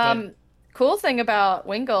 Yeah. But Cool thing about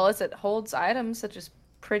Wingull is it holds items such as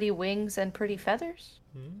pretty wings and pretty feathers.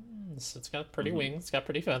 it's got pretty wings, it's got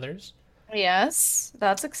pretty feathers. Yes,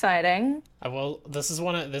 that's exciting.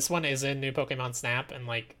 This one is in New Pokemon Snap, and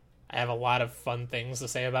like I have a lot of fun things to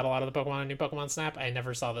say about a lot of the Pokemon in New Pokemon Snap. I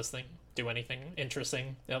never saw this thing do anything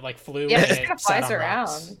interesting. It like flew Yeah, and it just it kind of sat flies on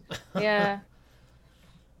rocks. around. Yeah.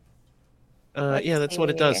 Yeah, that's what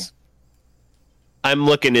it see. does. I'm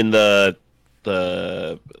looking in the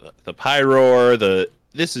Pyroar.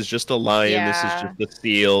 This is just a lion. This Yeah. is just a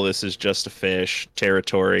seal. This is just a fish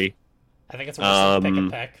territory. I think it's worse than Pick a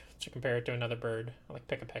Peck to compare it to another bird. I like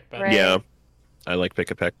Pick a Peck better. Right. Yeah, I like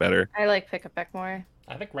Pick-a-Peck better. I like Pick-a-Peck more.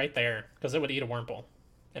 I think right there because it would eat a Wurmple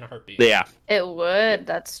in a heartbeat. Yeah, It would.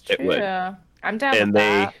 That's true. It would. I'm down and with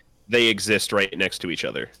that. they exist right next to each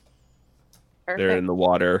other. Perfect. They're in the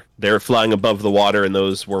water. They're flying above the water, and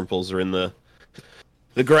those Wurmples are in the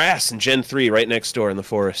grass in Gen 3 right next door in the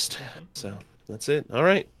forest. So that's it. All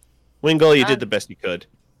right. Wingull, you did the best you could.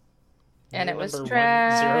 And it was Number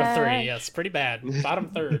trash. 103. Yes, pretty bad. Bottom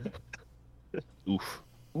third.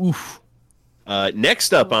 Oof.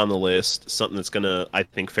 Next up on the list, something that's going to, I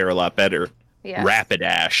think, fare a lot better. Yeah.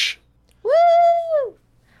 Rapidash. Woo!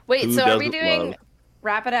 Wait, Who so are we doesn't doing love-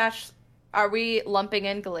 Rapidash? Are we lumping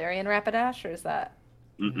in Galarian Rapidash, or is that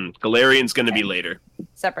Galarian's going to be Okay. later.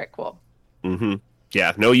 separate? Cool. Mm-hmm.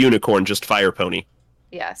 Yeah, no unicorn, just fire pony.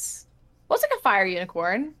 Yes. Well, it's like a fire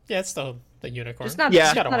unicorn. Yeah, it's still the unicorn. Just not.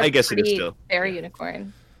 Yeah, just not I a guess it is pretty still. fair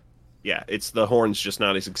unicorn. Yeah, it's the horn's just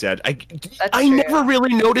not as exaggerated. That's I true. never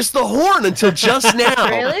really noticed the horn until just now.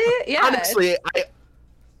 Really? Yeah. Honestly,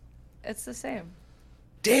 it's the same.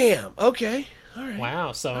 damn. Okay. All right.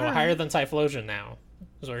 Wow, so higher than Typhlosion now,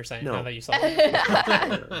 is what you're saying, No. now that you saw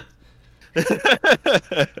it.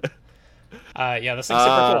 Yeah, this thing's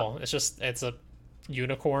super cool. It's a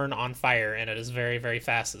unicorn on fire, and it is very, very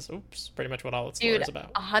fast. Oops, pretty much what all its lore Dude, is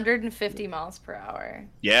about. 150 miles per hour.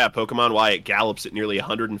 Yeah, Pokemon Y, it gallops at nearly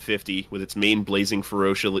 150 with its mane blazing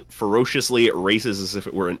ferociously. It races as if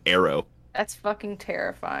it were an arrow. That's fucking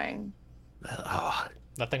terrifying. Oh,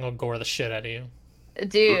 That thing will gore the shit out of you.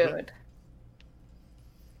 Dude.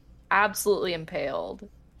 Absolutely impaled.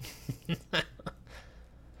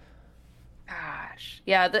 Gosh.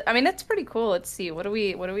 Yeah, I mean that's pretty cool. Let's see. What are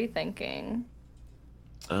we thinking?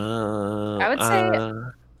 I would say-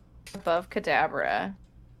 Above Kadabra.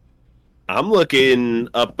 I'm looking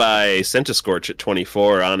up by Centiskorch at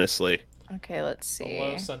 24, honestly. Okay, let's see.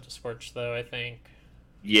 Below Centiskorch, though, I think.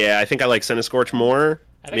 Yeah, I think I like Centiskorch more.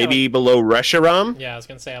 I think Maybe below Reshiram. Yeah, I was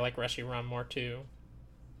gonna say I like Reshiram more too.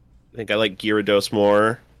 I think I like Gyarados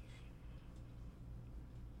more.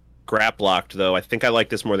 Graplocked, though. I think I like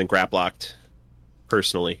this more than Graplocked,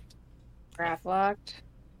 personally. Graplocked.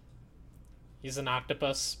 He's an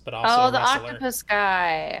octopus, but also a the wrestler. octopus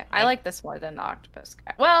guy. I like this more than the octopus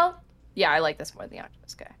guy. Well, yeah, I like this more than the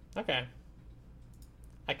octopus guy. Okay.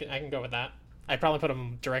 I can go with that. I'd probably put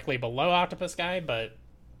him directly below octopus guy, but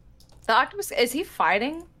The octopus, is he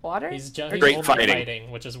fighting water? he's just Straight only fighting.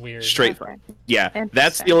 which is weird. Straight Okay. Yeah,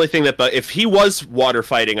 that's Interesting. the only thing that. But if he was water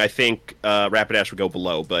fighting, I think Rapidash would go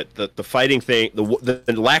below. But the fighting thing, the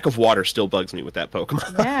lack of water still bugs me with that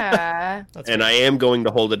Pokemon. Yeah. That's And I weird. am going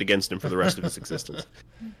to hold it against him for the rest of his existence.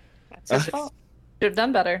 That's his fault. Should have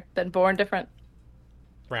done better. Been born different.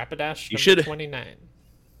 Rapidash You number should- 29.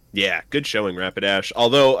 Yeah, good showing, Rapidash.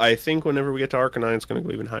 Although I think whenever we get to Arcanine, it's going to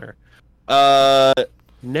go even higher.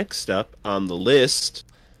 Next up on the list,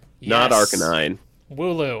 not Yes. Arcanine,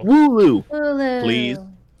 Wooloo. Wooloo. Hulu. Please.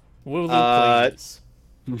 Wooloo,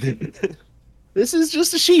 please. This is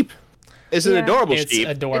just a sheep. It's an Yeah. adorable It's sheep.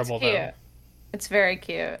 adorable, It's cute. though. It's very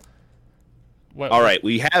cute. What, All right,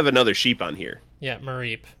 we have another sheep on here. Yeah,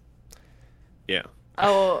 Mareep. Yeah.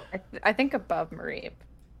 Oh, I think above Mareep.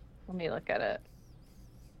 Let me look at it.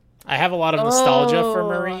 I have a lot of nostalgia for Oh.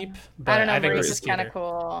 Mareep, but I don't know. think Mareep this is is kind of cuter.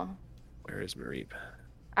 cool. Where is Mareep?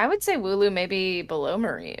 I would say Wooloo maybe below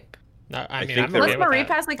Mareep. No, I mean, think I'm they're- okay Plus, with Mareep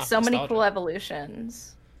that. has like Off so many nostalgia. cool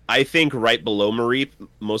evolutions. I think right below Mareep,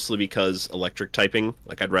 mostly because electric typing.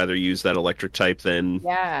 Like, I'd rather use that electric type than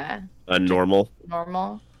Yeah, a normal.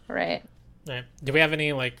 normal, right? Right. Do we have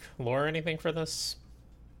any like lore or anything for this?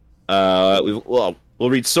 We'll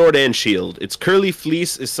read Sword and Shield. Its curly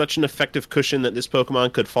fleece is such an effective cushion that this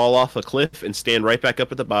Pokemon could fall off a cliff and stand right back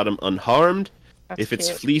up at the bottom unharmed. That's If its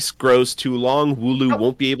cute. fleece grows too long, Wooloo Oh.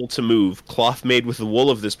 won't be able to move. Cloth made with the wool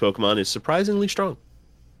of this Pokemon is surprisingly strong.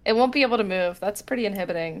 It won't be able to move. That's pretty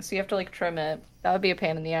inhibiting. So you have to like trim it. That would be a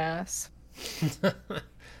pain in the ass.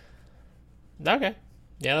 Okay.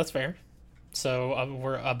 Yeah, that's fair. So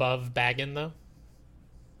we're above Baggin, though?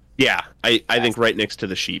 Yeah, I think right next to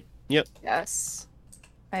the sheep. Yep. Yes,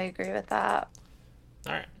 I agree with that.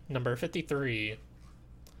 All right. Number 53.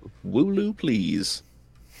 Wooloo, please.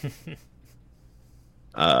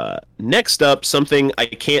 Next up, something I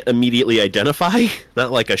can't immediately identify.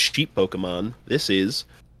 Not like a sheep Pokemon. This is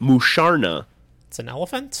Musharna. It's an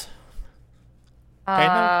elephant?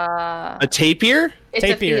 Kinda. A tapir? It's a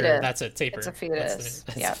Tapir. fetus. That's it. Tapir. It's a That's fetus.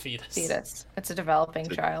 the name. It's Yeah, a fetus. fetus. It's a developing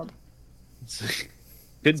child.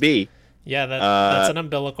 Could be. Yeah, that's an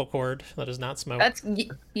umbilical cord that is not smoke.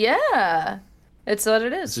 Yeah. It's what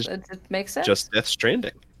it is. It's just- It makes sense. Just Death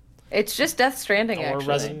Stranding. It's just Death Stranding, or actually.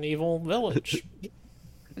 Resident Evil Village.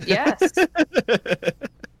 Yes.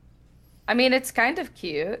 I mean, it's kind of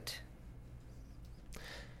cute.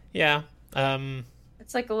 Yeah.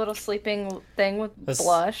 It's like a little sleeping thing with This-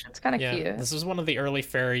 blush. It's kind of Yeah. cute. This was one of the early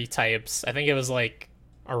fairy types. I think it was like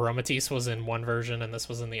Aromatisse was in one version and this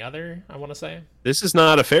was in the other, I want to say. This is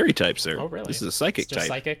not a fairy type, sir. Oh, really? This is a psychic It's just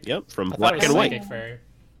type. psychic? Yep, from I thought Black it was and White. psychic fairy.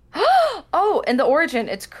 Oh, and the origin,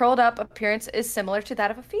 its curled up appearance is similar to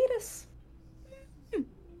that of a fetus.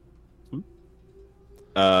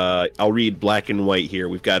 I'll read Black and White here.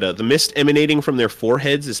 We've got the mist emanating from their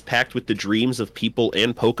foreheads is packed with the dreams of people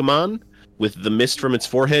and Pokemon. With the mist from its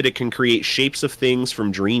forehead, it can create shapes of things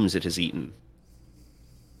from dreams it has eaten.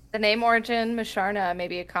 The name origin, Musharna, may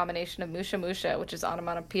be a combination of Musha Musha, which is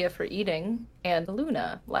onomatopoeia for eating, and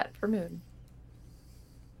Luna, Latin for moon.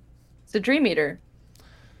 It's a dream eater.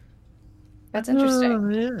 That's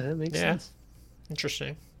interesting. Yeah, that makes Yeah. sense.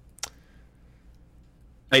 Interesting.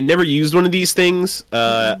 I never used one of these things.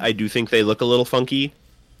 I do think they look a little funky.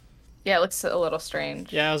 Yeah, it looks a little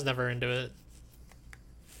strange. Yeah, I was never into it.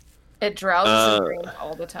 It drowses and dreams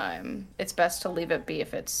all the time. It's best to leave it be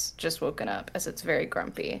if it's just woken up, as it's very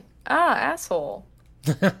grumpy. Ah, asshole.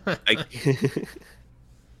 I,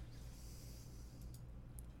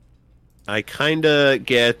 I kind of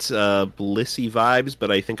get Blissey vibes, but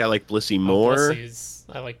I think I like Blissey more. Blissey's,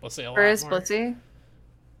 I like Blissey a lot Where is more. Blissey?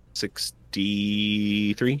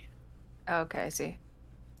 63. Oh, okay, I see.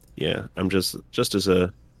 Yeah, I'm just as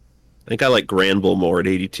a. I think I like Granbull more at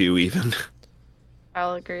 82 even.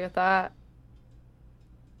 I'll agree with that.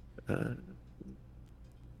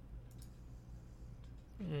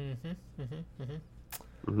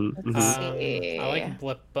 Let's see. I like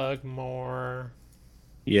Blipbug more.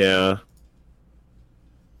 Yeah.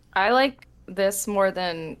 I like this more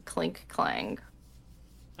than Clink Clang.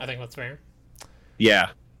 I think that's fair. Yeah.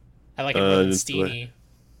 I like it more than That's Steenie.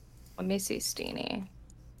 Let me see Steenie.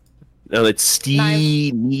 No, it's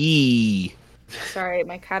Steenie. Sorry,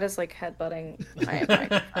 my cat is like headbutting my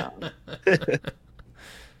microphone.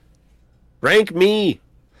 Rank me.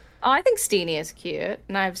 Oh, I think Steenie is cute.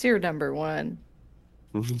 Knives, you're number one.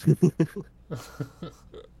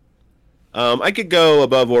 I could go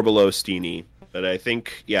above or below Steenie, but I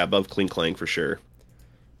think above Clink Clank for sure.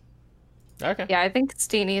 Okay. Yeah, I think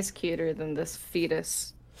Steenie is cuter than this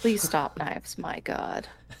fetus. Please stop, Knives. My God.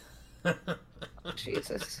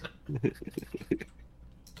 Jesus.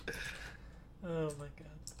 Oh my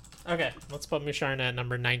god. Okay, let's put Musharna at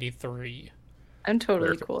number 93. I'm totally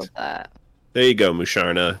Perfect. cool with that. There you go,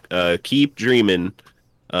 Musharna. Keep dreaming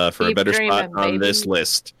for a Keep better spot dreaming, on this baby.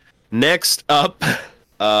 list. Next up,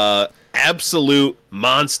 absolute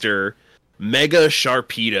monster, Mega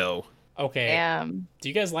Sharpedo. Okay. Damn. Do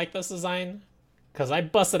you guys like this design? Because I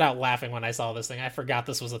busted out laughing when I saw this thing. I forgot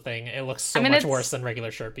this was a thing. It looks so much it's- worse than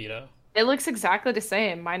regular Sharpedo. It looks exactly the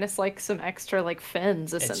same, minus like some extra like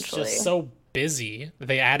fins, It's essentially. just so busy.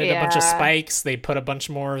 They added a bunch of Yeah. spikes. They put a bunch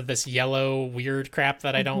more of this yellow weird crap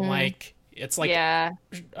that I don't Mhm. like. It's like yeah.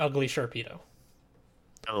 ugly Sharpedo.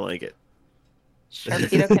 I don't like it.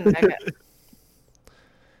 Sharpedo can mega.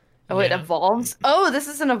 Oh, it Yeah. evolves? Oh, this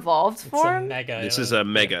is an evolved It's a form? mega. This is a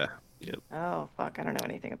Mega. Oh, fuck. I don't know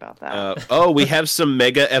anything about that. We have some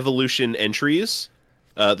Mega Evolution entries.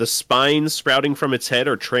 The spines sprouting from its head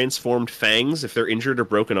are transformed fangs. If they're injured or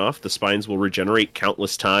broken off, the spines will regenerate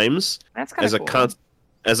countless times. That's kind As of cool.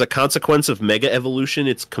 as a consequence of Mega Evolution,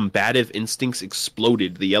 its combative instincts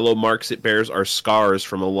exploded. The yellow marks it bears are scars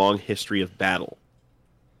from a long history of battle.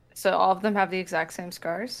 So all of them have the exact same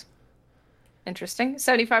scars? Interesting.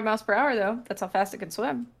 75 miles per hour, though. That's how fast it can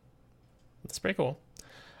swim. That's pretty cool.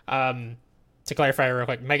 To clarify real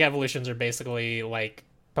quick, Mega Evolutions are basically like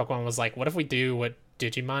Pokemon was like, what if we do what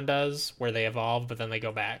Digimon does, where they evolve, but then they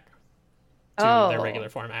go back to their Oh. regular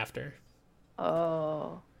form after.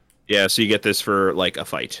 Oh. Yeah, so you get this for like a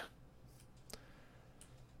fight.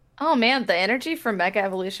 Oh man, the energy from Mega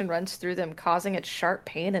Evolution runs through them, causing it sharp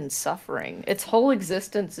pain and suffering. Its whole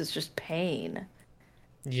existence is just pain.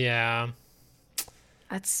 Yeah.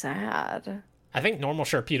 That's sad. I think normal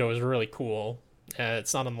Sharpedo is really cool.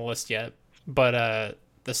 It's not on the list yet, but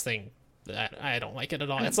this thing, I don't like it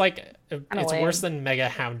at all. It's like it's lame. worse than Mega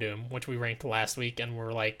Houndoom, which we ranked last week, and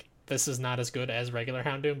we're like, this is not as good as regular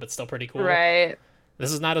Houndoom, but still pretty cool. Right.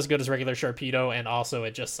 This is not as good as regular Sharpedo, and also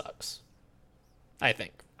it just sucks. I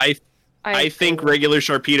think. I think agree. regular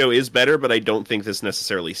Sharpedo is better, but I don't think this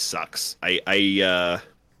necessarily sucks. I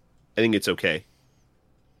think it's okay.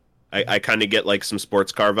 I kind of get like some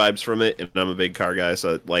sports car vibes from it, and I'm a big car guy,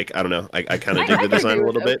 so like I don't know. I kind of dig the could design agree a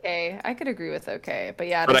little with bit, okay. I could agree with okay, but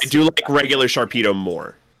yeah. but I this- do like regular Sharpedo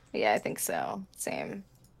more. Yeah, I think so. Same.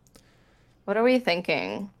 What are we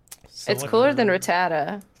thinking? So It's what- cooler than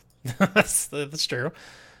Rattata. that's true.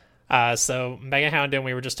 So Mega Houndoom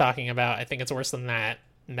we were just talking about. I think it's worse than that.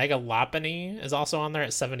 Mega Lopunny is also on there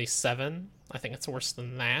at 77. I think it's worse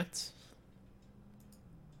than that.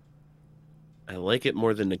 I like it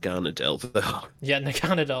more than Naganadel though. Yeah,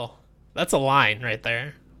 Naganadel. That's a line right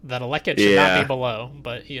there. That Elekid should not Yeah. be below,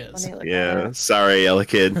 but he is. Let me look at Yeah, it. sorry,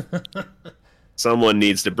 Elekid. Someone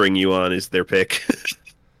needs to bring you on as their pick.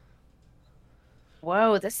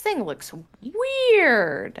 Whoa, this thing looks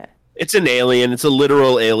weird. It's an alien. It's a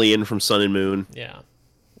literal alien from Sun and Moon. Yeah.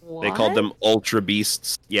 What? They called them Ultra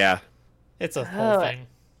Beasts. Yeah. It's a whole Oh, thing.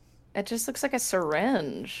 It just looks like a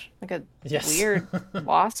syringe, like a Yes. weird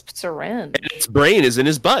wasp syringe. And its brain is in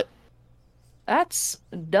his butt. That's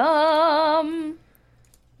dumb.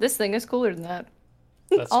 This thing is cooler than that.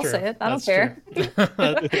 That's I'll true. say it. I don't That's care.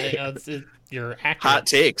 true. You're accurate. Hot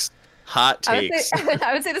takes. Hot I would takes. say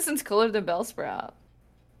I would say this one's cooler than Bellsprout,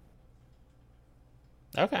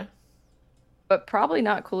 Okay. but probably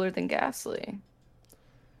not cooler than Ghastly.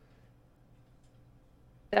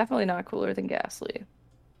 Definitely not cooler than Ghastly.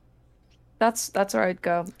 That's where I'd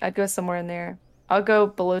go. I'd go somewhere in there. I'll go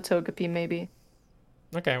below Togepi maybe.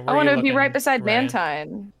 Okay. I want to be right looking, beside Ryan?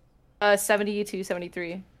 Mantine. 72,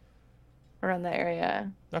 73. Around that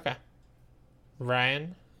area. Okay.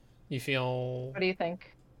 Ryan, you feel What do you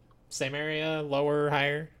think? same area, lower,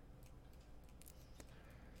 higher?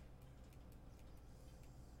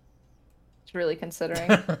 Just really considering.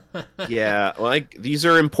 Yeah, like these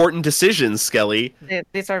are important decisions, Skelly.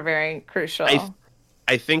 These are very crucial.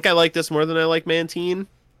 I think I like this more than I like Mantine.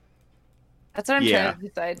 That's what I'm Yeah. trying to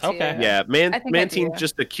decide too. Okay. Yeah, I think I do. Mantine's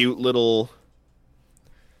just a cute little,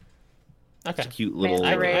 Okay. cute little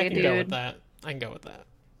Manta Ray, I can go with dude. that. I can go with that.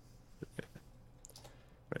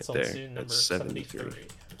 right So there. let's do number That's 73. 73.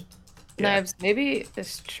 Yeah. Knives, maybe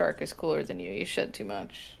this shark is cooler than you. You shed too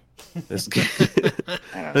much. That's, I don't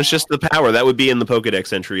that's know. just the power. That would be in the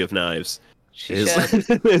Pokedex entry of Knives. She Is, sheds.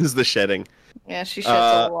 is the shedding. Yeah, she sheds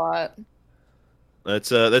a lot.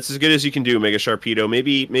 That's as good as you can do, Mega Sharpedo.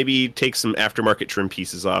 Maybe take some aftermarket trim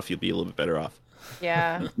pieces off. You'll be a little bit better off.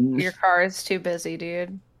 Yeah, your car is too busy,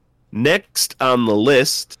 dude. Next on the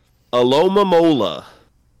list, Alomomola.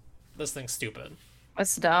 This thing's stupid.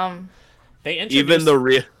 That's dumb. They introduced Even the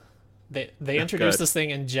real. they introduced this thing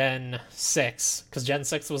in Gen 6 because Gen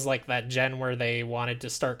 6 was like that gen where they wanted to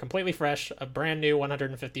start completely fresh, a brand new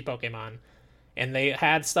 150 Pokemon, and they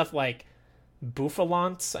had stuff like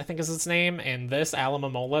Bouffalance, I think is its name, and this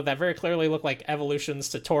Alomomola that very clearly look like evolutions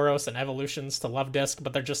to Tauros and evolutions to Love Disc,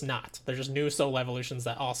 but they're just not. They're just new solo evolutions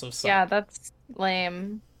that also suck. Yeah, that's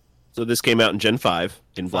lame. So this came out in Gen 5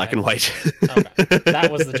 in black and white. Okay. That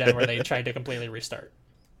was the gen where they tried to completely restart.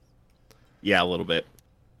 Yeah, a little bit.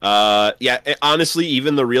 Honestly,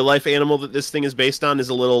 even the real life animal that this thing is based on is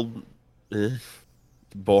a little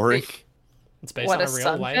boring. It's based What, on a a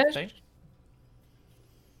real life sunfish? thing.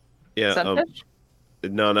 Yeah, Sunfish?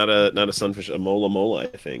 no, not a sunfish, a mola mola, I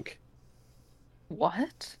think.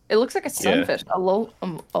 What? It looks like a sunfish. No,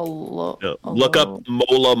 look up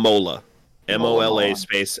mola mola, MOLA Mola.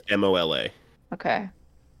 space MOLA. Okay.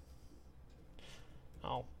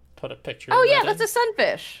 I'll put a picture. Oh of yeah, that that's a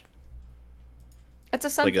sunfish. It's a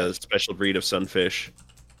Like sunfish. a special breed of sunfish.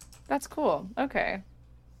 That's cool. Okay.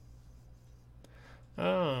 in.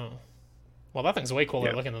 Oh, well, that thing's way cooler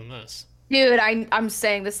Yeah. looking than this. Dude, I'm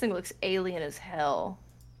saying this thing looks alien as hell.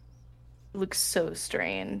 It looks so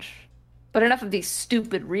strange. But enough of these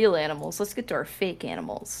stupid real animals. Let's get to our fake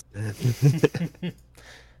animals.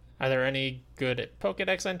 Are there any good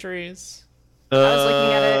Pokedex entries? I was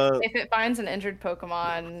looking at it. If it finds an injured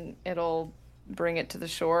Pokemon, it'll bring it to the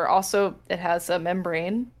shore. Also, it has a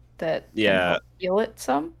membrane that can Yeah. help heal it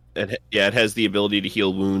some. It has the ability to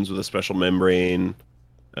heal wounds with a special membrane.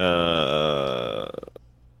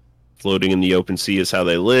 Floating in the open sea is how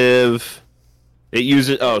they live. It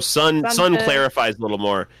uses sun Sunfish. clarifies a little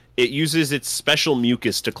more. It uses its special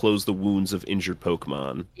mucus to close the wounds of injured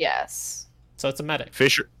Pokemon. Yes. So it's a medic.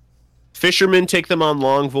 Fishermen take them on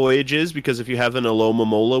long voyages because if you have an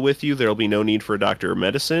Alomomola with you, there'll be no need for a doctor or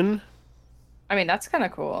medicine. I mean, that's kind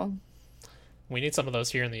of cool. We need some of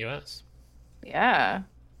those here in the U.S. Yeah.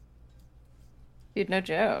 Dude, no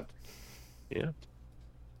joke. Yeah.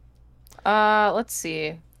 Let's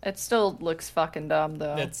see. It still looks fucking dumb,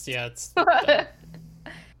 though. It's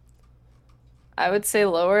I would say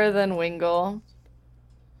lower than Wingull.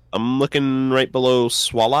 I'm looking right below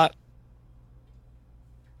Swalot,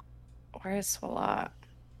 Where is Swalot?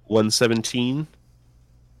 117.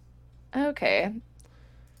 Okay.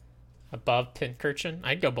 above Pincurchin.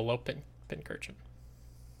 I'd go below Pincurchin.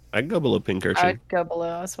 I can go below I Pincurchin. would go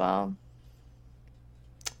below as well.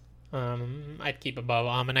 I'd keep above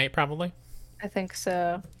Ammonite probably. I think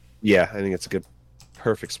so. Yeah, I think it's a good,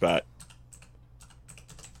 perfect spot.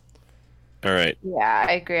 All right. Yeah,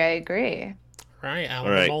 I agree. All right,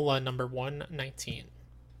 right. Alomomola number 119.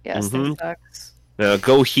 Yeah, this thing sucks. Now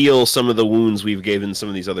go heal some of the wounds we've given some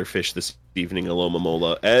of these other fish this evening,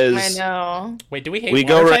 Alomomola. I know. Wait, do we hate We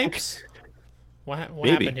water go rank- types? What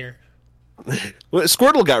Maybe. happened here? Well,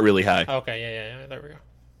 Squirtle got really high. Okay, yeah, there we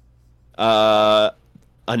go.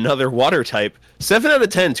 Another water type. 7 out of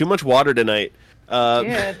 10. Too much water tonight.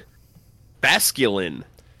 Dude. Basculin.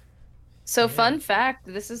 So, fun fact,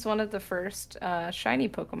 this is one of the first shiny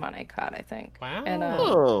Pokemon I caught, I think. Wow. And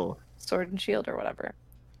Oh. Sword and Shield or whatever.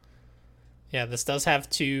 Yeah, this does have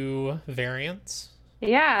 2 variants.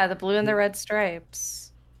 Yeah, the blue and the red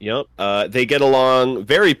stripes. Yep. They get along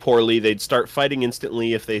very poorly. They'd start fighting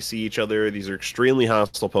instantly if they see each other. These are extremely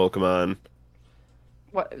hostile Pokemon.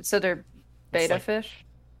 What? So they're beta like- fish?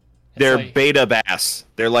 They're like- beta bass.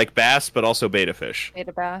 They're like bass, but also beta fish.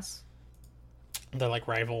 Beta bass? They're like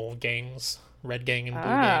rival gangs, Red Gang and Blue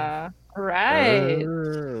Gang. Ah, right.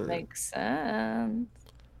 Ah. Makes sense.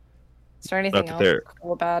 Is there anything Not else that they're-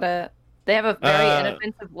 cool about it? They have a very Uh,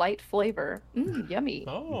 inoffensive light flavor. Yummy.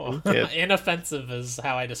 Oh, Yeah. inoffensive is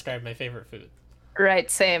how I describe my favorite food. Right,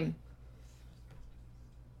 same.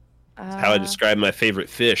 How I describe my favorite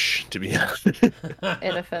fish, to be honest.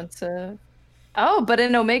 Inoffensive. Oh, but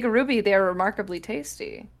in Omega Ruby, they are remarkably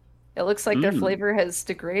tasty. It looks like their flavor has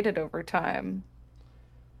degraded over time.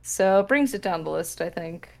 So it brings it down the list, I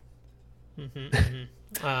think.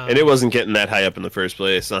 And it wasn't getting that high up in the first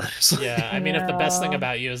place, honestly. Yeah, I mean, if the best thing No.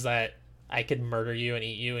 about you is that I could murder you and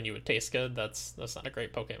eat you and you would taste good, that's not a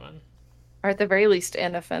great Pokemon. Or at the very least,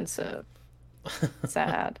 inoffensive.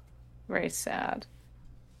 Sad. Very sad.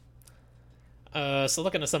 So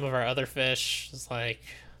looking at some of our other fish, it's like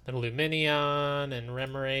the Luminion and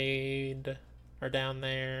Remoraid are down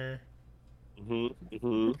there.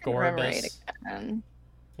 Gorbis. Again.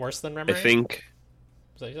 Worse than I Remoraid? think.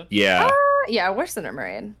 Is that what you said? Yeah. Yeah, worse than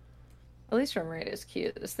Remoraid. At least Remoraid is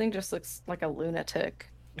cute. This thing just looks like a lunatic.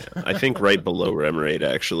 I think right below Remoraid,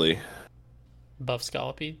 actually. Above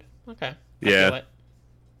Scolipede? Okay. I Yeah. feel it.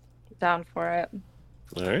 Down for it.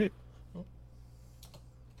 All right.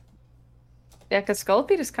 Yeah, because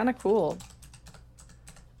Scolipede is kind of cool.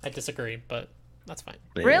 I disagree, but that's fine.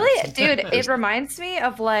 Yeah. Really? Dude, it reminds me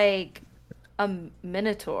of like a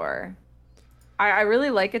Minotaur. I really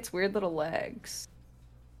like its weird little legs.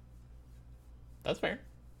 That's fair.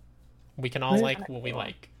 We can all like what we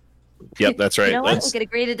like. Yep, that's right. You know what? That's- We can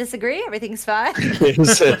agree to disagree. Everything's fine.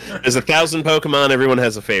 there's 1,000 Pokemon. Everyone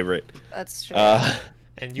has a favorite. That's true.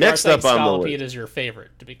 And you Next are saying up on the Scolipede list. is your favorite,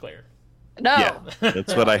 to be clear. No. Yeah,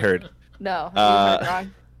 that's what I heard. No.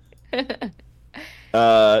 You heard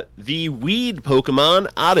wrong. The weed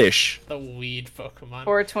Pokemon Oddish. The weed Pokemon.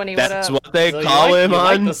 420, what That's up? what they So call him you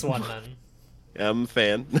like on. this one then. I'm a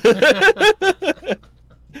fan.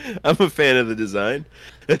 I'm a fan of the design.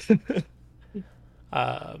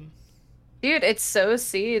 Dude, it sows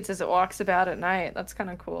seeds as it walks about at night. That's kind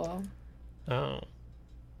of cool. Oh.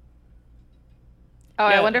 Oh,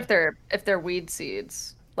 I Yeah. wonder if they're weed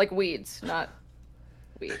seeds. Like weeds, not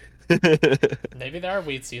weed. Maybe there are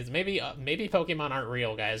weed seeds. Maybe Pokemon aren't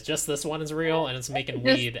real, guys. Just this one is real, and it's making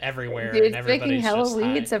Just- weed everywhere, Dude, and it's making everybody's hella just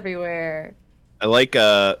weeds high. everywhere. I like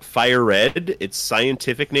Fire Red. Its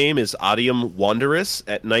scientific name is Odium wanderus.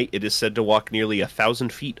 At night, it is said to walk nearly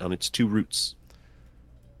 1,000 feet on its 2 roots.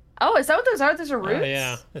 Oh, is that what those are? Those are roots? Oh,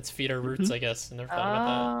 yeah, its feet are roots, I guess. I never thought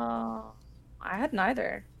about Oh, I had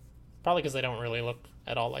neither. that. Probably because they don't really look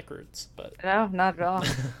at all like roots, but. No, not at all.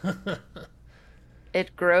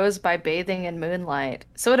 It grows by bathing in moonlight,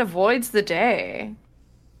 so it avoids the day.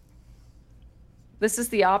 This is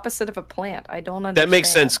the opposite of a plant. I don't understand. That makes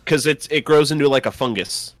sense because it grows into like a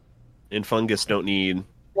fungus, and fungus don't need.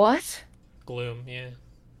 What? Gloom, yeah.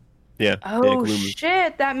 Yeah. Oh gloom.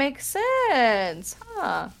 shit, that makes sense.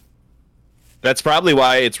 Huh. That's probably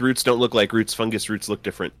why its roots don't look like roots. Fungus roots look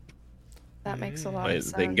different. That makes a lot Why of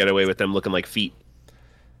sense. they can get away with them looking like feet.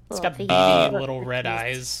 It's got beady Little little red feet.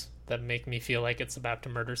 eyes that make me feel like it's about to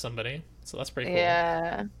murder somebody. So that's pretty cool.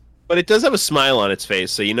 Yeah, But it does have a smile on its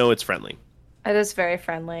face, so you know it's friendly. it is very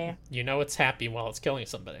friendly. You know it's happy while it's killing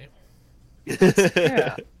somebody.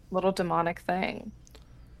 Yeah, little demonic thing.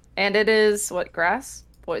 And it is what, grass?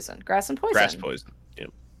 Poison. Grass and poison. Grass poison. Yeah.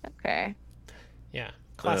 Okay. Yeah,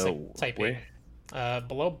 classic typing.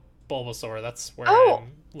 Below Bulbasaur, that's where Oh,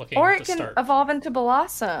 I'm looking Or to it can start. evolve into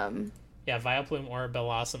Blossom. Yeah, Vileplume or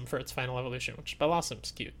Bellossom for its final evolution, which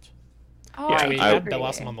Bellossom's cute. Oh, Yeah, I we I- had agree.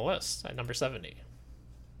 Bellossom on the list at number 70.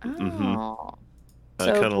 Oh. Mhm. I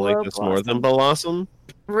So kind of like below this more than Blossom.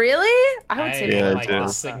 Really? I would say Yeah, below like I do.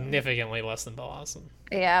 this Blossom. significantly less than Bellossom.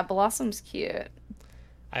 Yeah, Blossom's cute.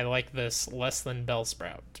 I like this less than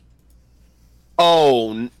Bellsprout.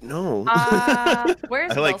 Oh no!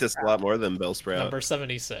 Where's I like this a Bellsprout? lot more than Bellsprout. Number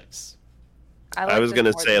 76. I was this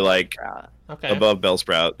gonna more say, than like, Bellsprout. Okay. Above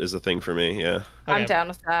Bellsprout is a thing for me. Yeah. I'm Okay, down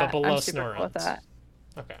with that. but below I'm super cool with Snorunt. that.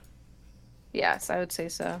 Okay. Yes, I would say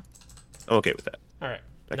so. I'm okay with that. All right.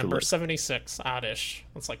 I can Number live. 76, Oddish.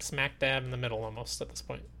 It's like smack dab in the middle almost at this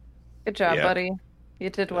point. Good job, Yeah. buddy. You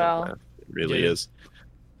did well. It really Yeah. is.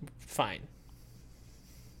 Fine.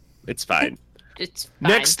 It's fine. It's fine.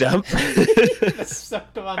 Next up, This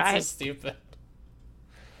Pokemon so Fine. stupid.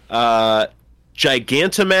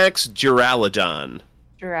 Gigantamax Duraludon.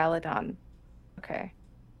 Duraludon. Okay.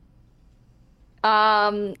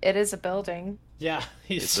 It is a building. Yeah,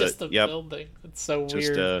 he's It's just a yep. building. It's so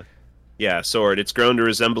Just weird. sword. It's grown to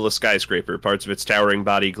resemble a skyscraper. Parts of its towering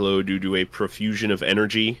body glow due to a profusion of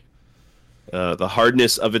energy. The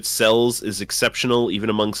hardness of its cells is exceptional, even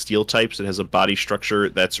among steel types. It has a body structure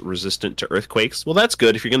that's resistant to earthquakes. Well, that's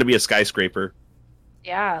good if you're going to be a skyscraper.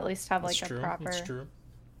 Yeah, at least have That's like true. a proper That's true.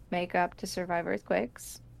 makeup to survive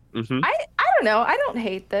earthquakes. Hmm I don't know. I don't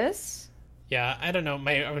hate this. Yeah, I don't know.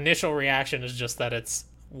 My initial reaction is just that it's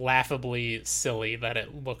laughably silly that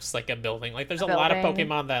it looks like a building. Like, there's a lot of Building.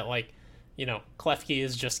 Pokemon that, like, you know, Klefki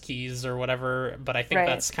is just keys or whatever, but I think Right.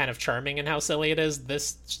 that's kind of charming in how silly it is.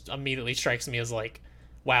 This immediately strikes me as, like,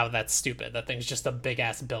 wow, that's stupid. That thing's just a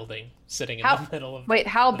big-ass building sitting in How- the middle of... Wait,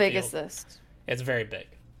 how the big field. is this? It's very big.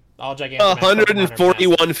 All Gigantamax Pokemon are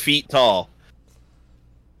 141 massive. feet tall.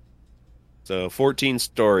 So 14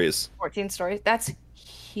 stories, 14 stories? That's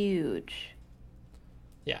huge.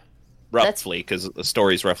 Yeah. roughly, because the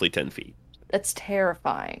story's roughly 10 feet. That's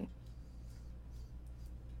terrifying.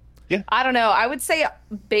 I don't know. I would say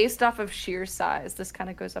based off of sheer size, this kind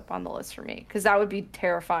of goes up on the list for me because that would be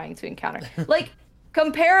terrifying to encounter. Like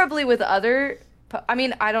comparably with other, I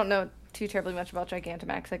mean, I don't know too terribly much about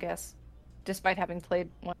Gigantamax, I guess, despite having played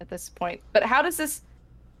one at this point. But how does this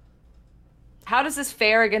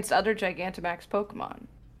fare against other Gigantamax Pokemon?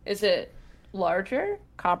 Is it larger,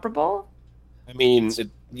 comparable? I mean,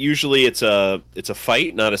 usually it's a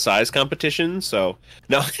fight, not a size competition. So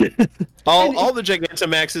no, all the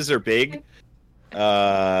Gigantamaxes are big.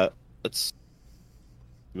 Let's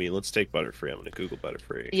take Butterfree. I'm gonna Google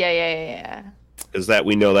Butterfree. Yeah. Because that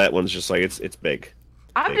we know that one's just like it's big.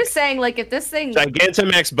 I'm just saying, like, if this thing,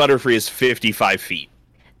 Gigantamax Butterfree is 55 feet.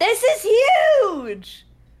 this is huge.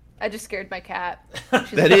 I just scared my cat.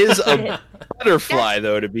 She's That is a butterfly,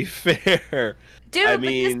 though. To be fair, dude. I But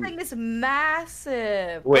mean, this thing is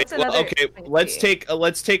massive. wait. What's another Okay, thing let's to you?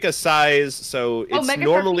 take a size. So it's Mega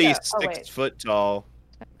normally Torpedo. Oh, 6 wait. foot tall.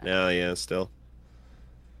 No, yeah, still.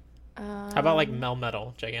 How about like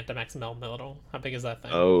Melmetal, Gigantamax Melmetal? How big is that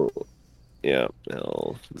thing? Oh, yeah.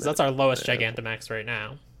 No, 'Cause that's our lowest Gigantamax right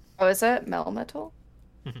now. Oh, is it Melmetal?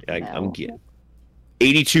 I'm getting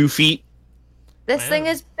 82 feet. This Wow. thing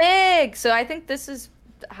is big, so I think this is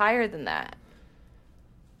higher than that.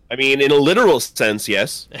 I mean, in a literal sense,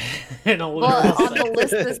 yes. In a Well, literal on the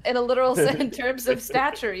sense. list, in a literal sense, in terms of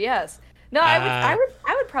stature, yes. No, I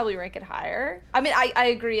would probably rank it higher. I mean, I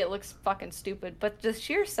agree, it looks fucking stupid, but the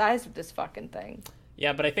sheer size of this fucking thing,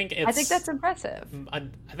 Yeah, but I think it's. I think that's impressive. I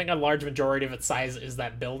think a large majority of its size is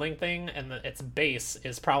that building thing, and its base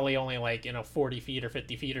is probably only like 40 feet or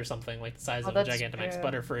 50 feet or something, like the size of a that's Gigantamax true.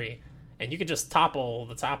 Butterfree, and you could just topple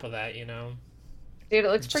the top of that. Dude, it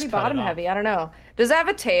looks Just pretty cut it bottom off. heavy. I don't know. Does it have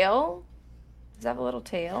a tail? Does it have a little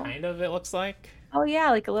tail? Kind of. It looks like. Oh yeah,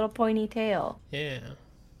 like a little pointy tail. Yeah.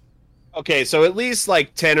 Okay, so at least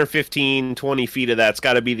like 10 or 15, 20 feet of that's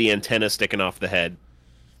got to be the antenna sticking off the head.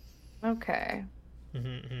 Okay.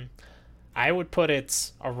 Mm-hmm. I would put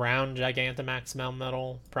it around Gigantamax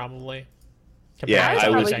Melmetal, probably. Yeah, compared to I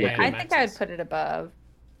the was- I think I'd Gigantamaxes. put it above.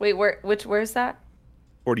 Wait, where's that?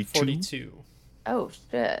 42. 42. Oh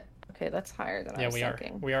shit. Okay, that's higher than I Yeah, was we are.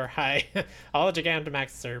 thinking. We are high. All the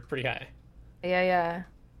Gigantamaxes are pretty high. Yeah.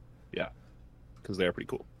 Yeah, because they're pretty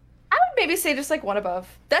cool. I would maybe say just like one above.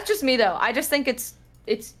 That's just me though. I just think it's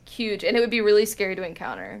huge and it would be really scary to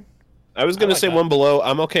encounter. I was going to like say that. one below.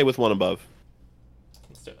 I'm okay with one above.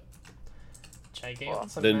 Let's do it.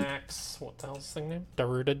 Gigantamax. What the hell's this thing name?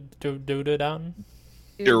 Duraludon?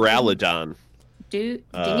 Duraludon, the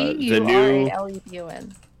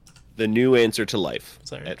Duraludon. the new answer to life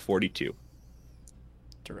Sorry. at 42.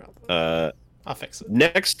 Duraludon. I'll fix it.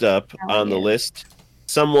 Next up Oh, on the yeah. list,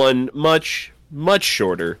 someone much, much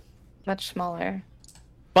shorter. Much smaller.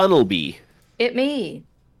 Funnelbee. It me.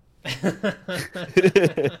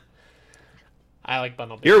 I like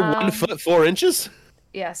Bumblebee. You're 1 foot 4 inches?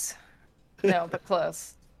 Yes. No, but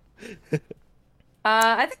close.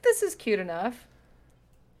 I think this is cute enough.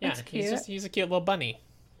 Yeah, That's cute. he's a cute little bunny.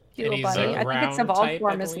 Cute And little he's bunny. a I think its ground evolved type,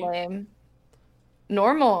 form I is believe. lame.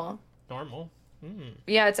 Normal. Normal. Mm.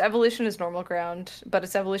 Yeah, its evolution is normal ground, but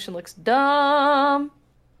its evolution looks dumb.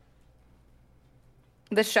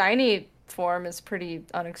 The shiny form is pretty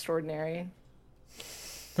unextraordinary.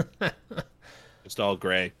 Just all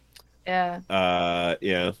gray. Yeah.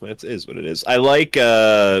 Yeah, that is what it is. I like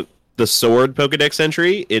the sword Pokedex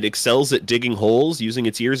entry. It excels at digging holes. Using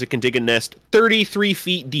its ears, it can dig a nest 33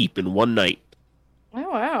 feet deep in one night. Oh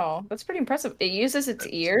wow, that's pretty impressive. It uses its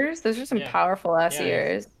ears. Those are some Yeah. powerful ass Yeah,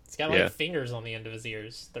 ears. It's got like Yeah. fingers on the end of his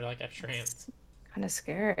ears. They're like extra hands. Kind of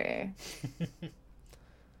scary.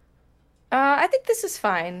 I think this is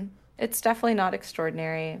fine. It's definitely not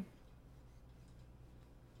extraordinary.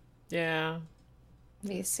 Yeah.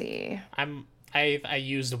 Let me see. I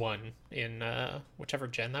used one in whichever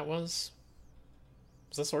gen that was.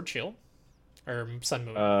 Was that Sword Shield? Or Sun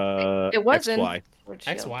Moon? It wasn't. XY. Sword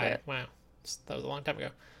Shield, XY. but Wow. That was a long time ago.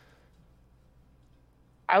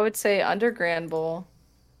 I would say under Granbull.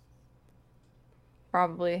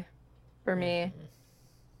 Probably. For me.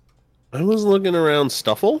 I was looking around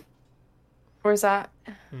Stuffle, Where's that?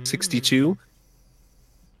 62.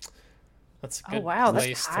 That's a Oh, good wow, that's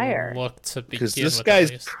place higher. to look to begin Because this with, guy's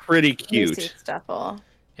at least. pretty Let me see cute. Stuffle.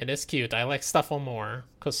 It is cute. I like Stuffle more,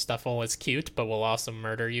 because Stuffle is cute, but will also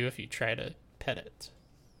murder you if you try to pet it.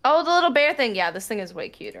 Oh, the little bear thing. Yeah, this thing is way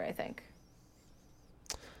cuter, I think.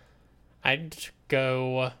 I'd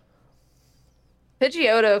go...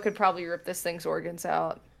 Pidgeotto could probably rip this thing's organs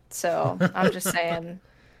out. So, I'm just saying.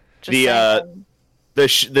 The,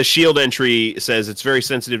 The shield entry says it's very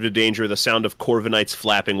sensitive to danger. The sound of Corviknights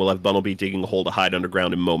flapping will have Bunnelby digging a hole to hide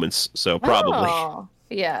underground in moments. So probably. Oh,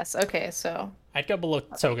 Yes. Okay. So I'd go below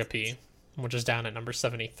Togepi, which is down at number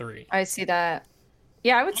 73. I see that.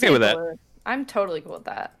 Yeah, I would Okay say with that. below. I'm totally cool with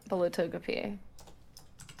that. Below Togepi.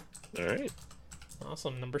 All right.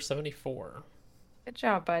 Awesome, number 74. Good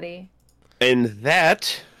job, buddy. And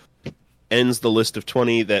that ends the list of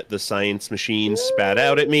 20 that the science machine spat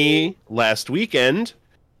out at me last weekend.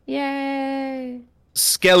 Yay!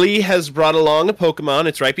 Skelly has brought along a Pokemon.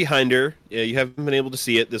 It's right behind her. You haven't been able to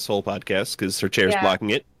see it this whole podcast because her chair's Yeah.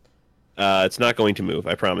 blocking it. It's not going to move,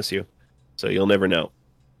 I promise you. So you'll never know.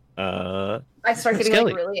 I start getting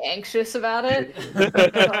Skelly. like really anxious about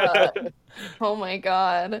it. Oh my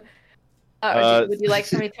god. Would you like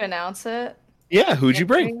for me to announce it? Yeah, who'd you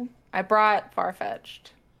bring? I brought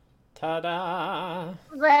Farfetch'd. Ta-da!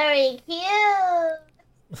 Very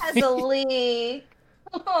cute. As a leak.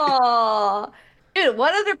 Oh, dude,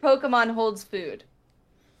 what other Pokemon holds food?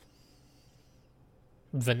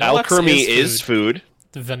 Vanillux Alcremie is food.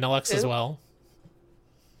 Vanillux as Who? well.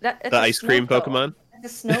 That's The a ice cream snow cone. Pokemon.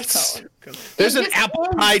 That's a snow cone. There's It an just apple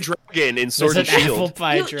is. pie dragon in Sword There's and an apple Shield.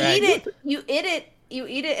 pie You dragon. eat it. You eat it. You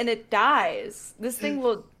eat it, and it dies. This thing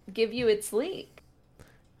will give you its leak.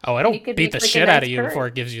 Oh, it'll You could beat make, the like, a shit out nice of you curry. before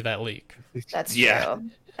it gives you that leak. That's Yeah. true.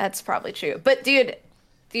 That's probably true. But dude,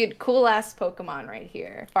 cool ass Pokemon right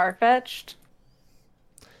here. Farfetch'd.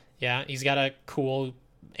 Yeah, he's got a cool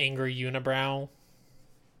angry unibrow.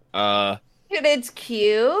 Dude, it's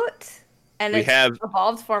cute. And We its have-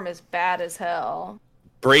 evolved form is bad as hell.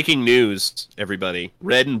 Breaking news, everybody.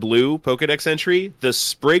 Red and blue Pokedex entry. The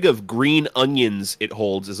sprig of green onions it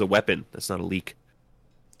holds is a weapon. That's not a leak.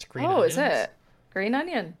 It's green Oh, is onions. it? Green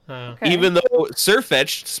onion. Oh. Okay. Even though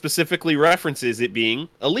Surfetched specifically references it being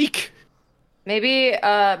a leak. Maybe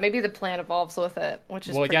the plant evolves with it, which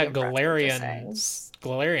is Well, pretty yeah, impressive, just saying.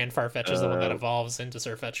 Galarian Farfetch is the one that Uh, evolves into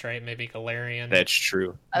Surfetch, right? Maybe Galarian. That's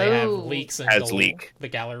true. They have Oh. leaks in Has leak. the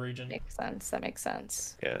Galar region. Makes sense. That makes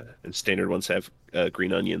sense. Yeah, and standard ones have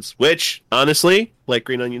green onions, which honestly like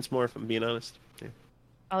green onions more. If I'm being honest. Yeah.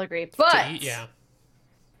 I'll agree. To But eat, yeah.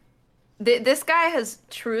 this guy has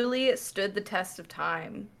truly stood the test of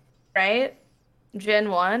time, right? Gen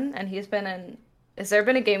 1, and he's been in. Has there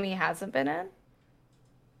been a game he hasn't been in?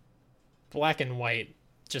 Black and white,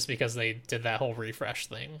 just because they did that whole refresh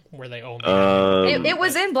thing where they only It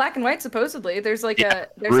was in black and white, supposedly. There's like Yeah,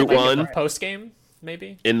 there's Route like one. post game,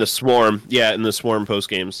 maybe. In the swarm, yeah, in the swarm post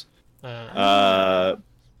games.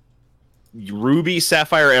 Ruby,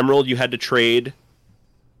 Sapphire, Emerald, you had to trade.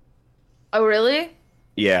 Oh, really?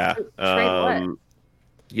 Yeah. Trade what?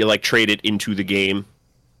 You like trade it into the game.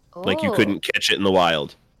 Like you Oh. couldn't catch it in the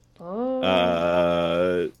wild.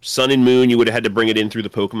 Oh. Sun and Moon, you would have had to bring it in through the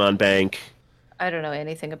Pokemon Bank. I don't know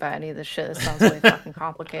anything about any of this shit. It sounds really fucking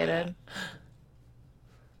complicated.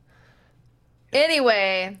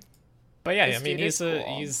 Anyway, But yeah, This I mean, dude is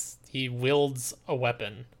cool. he wields a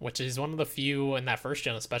weapon, which is one of the few in that first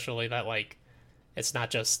gen, especially that like, it's not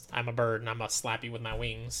just I'm a bird and I'm gonna slap you with my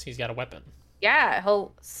wings. He's got a weapon. yeah,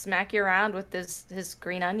 he'll smack you around with his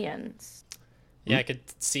green onions. Yeah, I could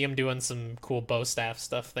see him doing some cool bow staff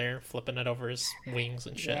stuff there, flipping it over his wings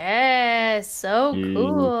and shit. Yeah, so Mm.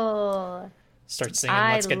 cool. Start singing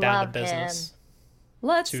I "Let's Get Down love to Business."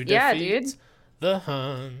 Let's, To yeah, defeat dude. the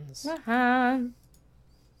Huns. Uh-huh.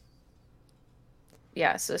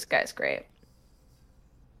 Yeah, so this guy's great.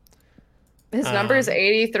 His number is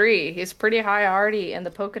 83. He's pretty high already in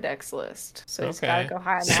the Pokedex list. So he's gotta go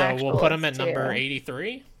high in the So we'll put him at list, too. number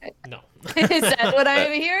 83. No, Is that what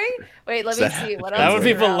I'm hearing? Wait, let me That- see. What that else would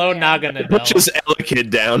be is around below there? Naganadel. Just Elekid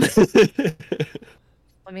down.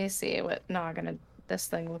 Let me see what this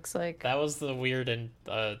thing looks like. That was the weird and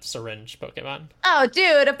syringe Pokemon. Oh,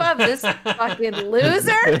 dude, above this fucking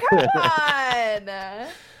loser? Come on!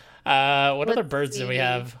 What other Let's birds do we see.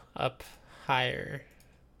 have up higher?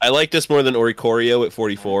 I like this more than Oricorio at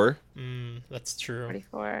 44. That's true.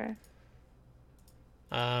 44.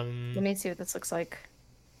 Let Um, me see what this looks like.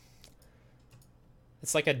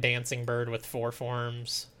 it's like a dancing bird with 4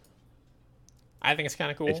 forms. I think it's kind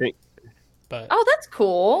of cool. I think But Oh, that's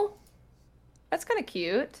cool. That's kind of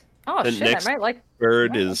cute. Oh, The shit, next I might like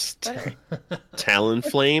bird might like is better.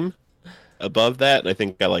 Talonflame above that, and I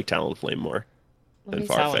think I like Talonflame more. Let me and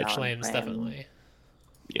see Farfetch'd. Talon Flames Talonflame. definitely.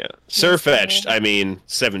 Yeah, Surfetched. I mean,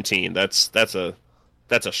 17. That's a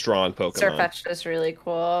strong Pokemon. Surfetch'd is really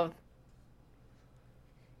cool.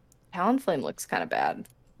 Talonflame looks kind of bad.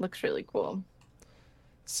 Looks really cool.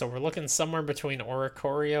 So we're looking somewhere between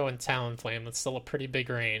Oricorio and Talonflame. That's still a pretty big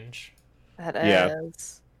range. That Yeah.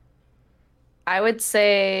 is. I would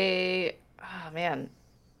say, oh man,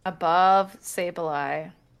 above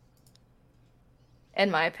Sableye. In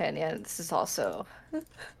my opinion, this is also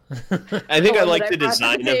I think I What like I the brought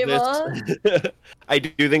to design the of this. I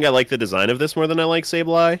do think I like the design of this more than I like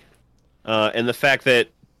Sableye. And the fact that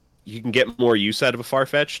you can get more use out of a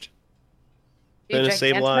Farfetch'd than Dude, a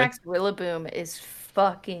Sableye. Gigantamax Rillaboom is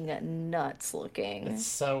fucking nuts looking. It's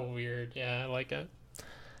so weird. Yeah, I like it.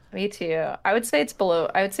 Me too. I would say it's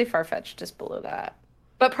below. I would say Farfetch'd just below that,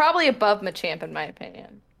 but probably above Machamp in my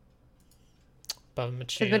opinion. Above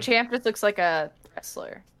Because Machamp. Machamp just looks like a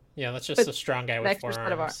wrestler. Yeah, that's just But a strong guy with next 4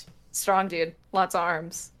 percent of arms. Strong dude, lots of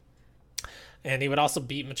arms. And he would also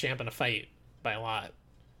beat Machamp in a fight by a lot.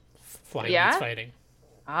 Flying Yeah? beats fighting.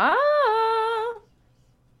 Ah,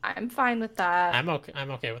 I'm fine with that. I'm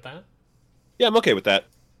okay with that. Yeah, I'm okay with that.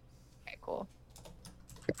 Okay, cool.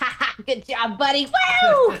 Good job, buddy.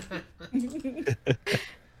 Woo!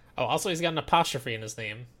 Oh, also he's got an apostrophe in his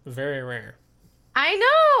name. Very rare. I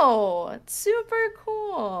know. It's super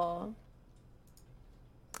cool.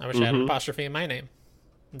 I wish I had an Mhm. apostrophe in my name.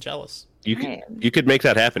 I'm jealous. Same. You could make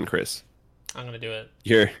that happen, Chris. I'm gonna do it.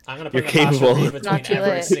 You're I'm gonna put You're an apostrophe capable. Not between too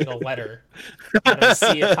every late. single letter. I'm gonna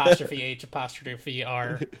C apostrophe H apostrophe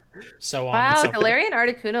R, so on and Wow, so forth. Galarian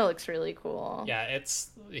Articuno looks really cool. Yeah,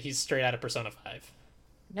 he's straight out of Persona 5.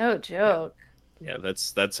 No joke. Yeah,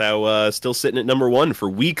 that's how still sitting at number 1 for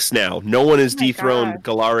weeks now. No one has Oh my dethroned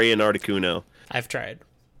Galarian Articuno. I've tried.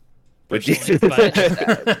 But Personally, but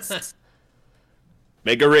That's-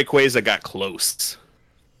 Mega Rayquaza got close.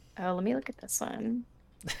 Oh, let me look at this one.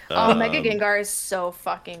 Oh, Mega Um, Gengar is so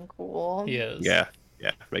fucking cool. he is. Yeah,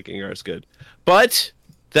 Mega Gengar is good. But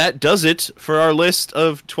that does it for our list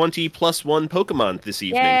of 20 plus 1 Pokemon this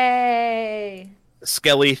evening. Yay!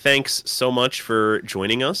 Skelly, thanks so much for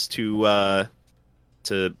joining us to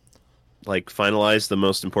like finalize the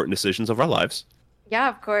most important decisions of our lives. Yeah,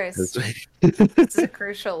 of course. This is a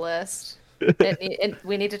crucial list.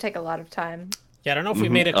 We need to take a lot of time. Yeah, I don't know if we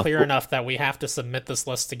Mhm. made it Of clear course. enough that we have to submit this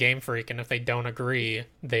list to Game Freak, and if they don't agree,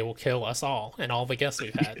 they will kill us all and all the guests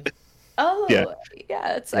we've had. Oh, Yeah.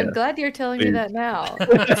 I'm Yeah. glad you're telling me Please. that now.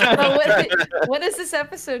 So when is this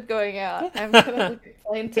episode going out? I'm gonna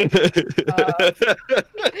explain to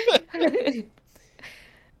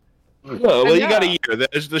Oh, well, you got a Yeah. year.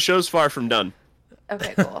 The show's far from done.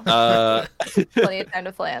 Okay, cool. Plenty of time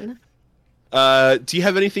to plan. Do you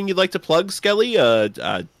have anything you'd like to plug, Skelly?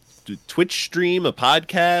 Twitch stream, a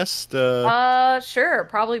podcast? Sure,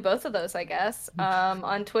 probably both of those, I guess.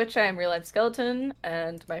 On Twitch, I am Real Life Skeleton,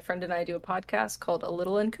 and my friend and I do a podcast called A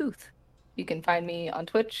Little Uncouth. You can find me on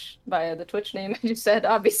Twitch via the Twitch name I just said,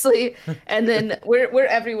 obviously, and then we're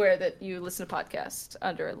everywhere that you listen to podcasts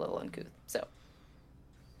under A Little Uncouth. So,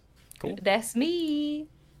 Cool. That's me.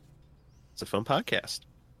 It's a fun podcast.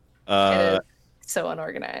 It is so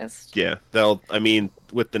unorganized. Yeah,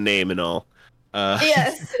 with the name and all.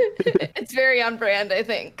 Yes, it's very on brand, I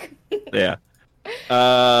think. Yeah.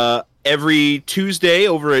 Every Tuesday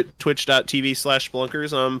over at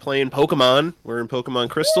twitch.tv/Splunkers, I'm playing Pokemon. We're in Pokemon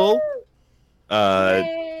Crystal.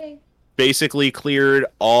 Yay. Basically cleared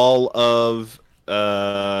all of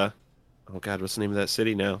oh god, what's the name of that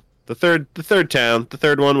city now? The third town, the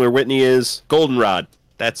third one where Whitney is. Goldenrod.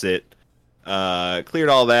 That's it. Cleared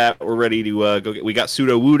all that. We're ready to go get. We got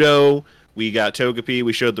Sudowoodo. We got Togepi.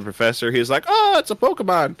 We showed the professor. He was like, "Oh, it's a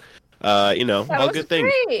Pokemon." That all was good things.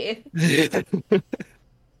 great.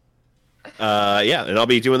 Yeah, and I'll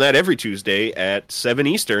be doing that every Tuesday at 7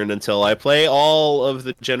 Eastern until I play all of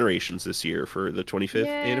the generations this year for the 25th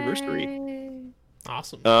anniversary. Yay.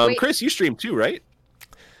 Awesome. Wait. Chris, you stream too, right?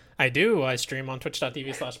 I do. I stream on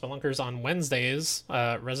twitch.tv/Spelunkers on Wednesdays.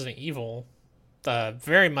 Resident Evil,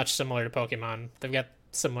 very much similar to Pokemon. They've got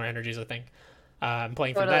similar energies, I think. I'm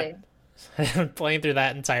playing through Totally. that. Playing through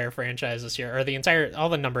that entire franchise this year, or all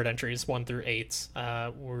the numbered entries 1 through 8.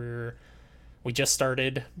 We just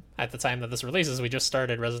started at the time that this releases. We just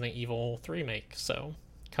started Resident Evil 3 remake, so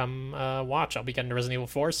come watch. I'll be getting to Resident Evil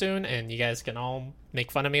 4 soon, and you guys can all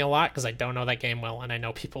make fun of me a lot because I don't know that game well, and I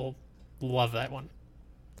know people love that one.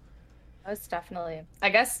 Most definitely. I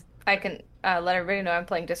guess I can let everybody know I'm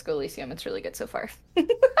playing Disco Elysium. It's really good so far.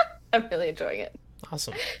 I'm really enjoying it.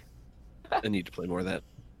 Awesome. I need to play more of that.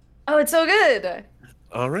 Oh, it's so good.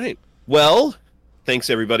 All right. Well,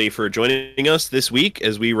 thanks everybody for joining us this week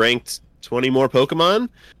as we ranked 20 more Pokemon.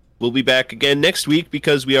 We'll be back again next week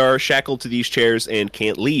because we are shackled to these chairs and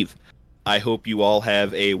can't leave. I hope you all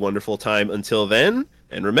have a wonderful time until then.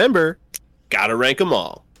 And remember, gotta rank them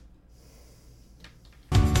all.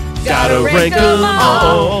 Gotta rank 'em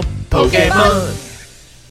all, Pokemon.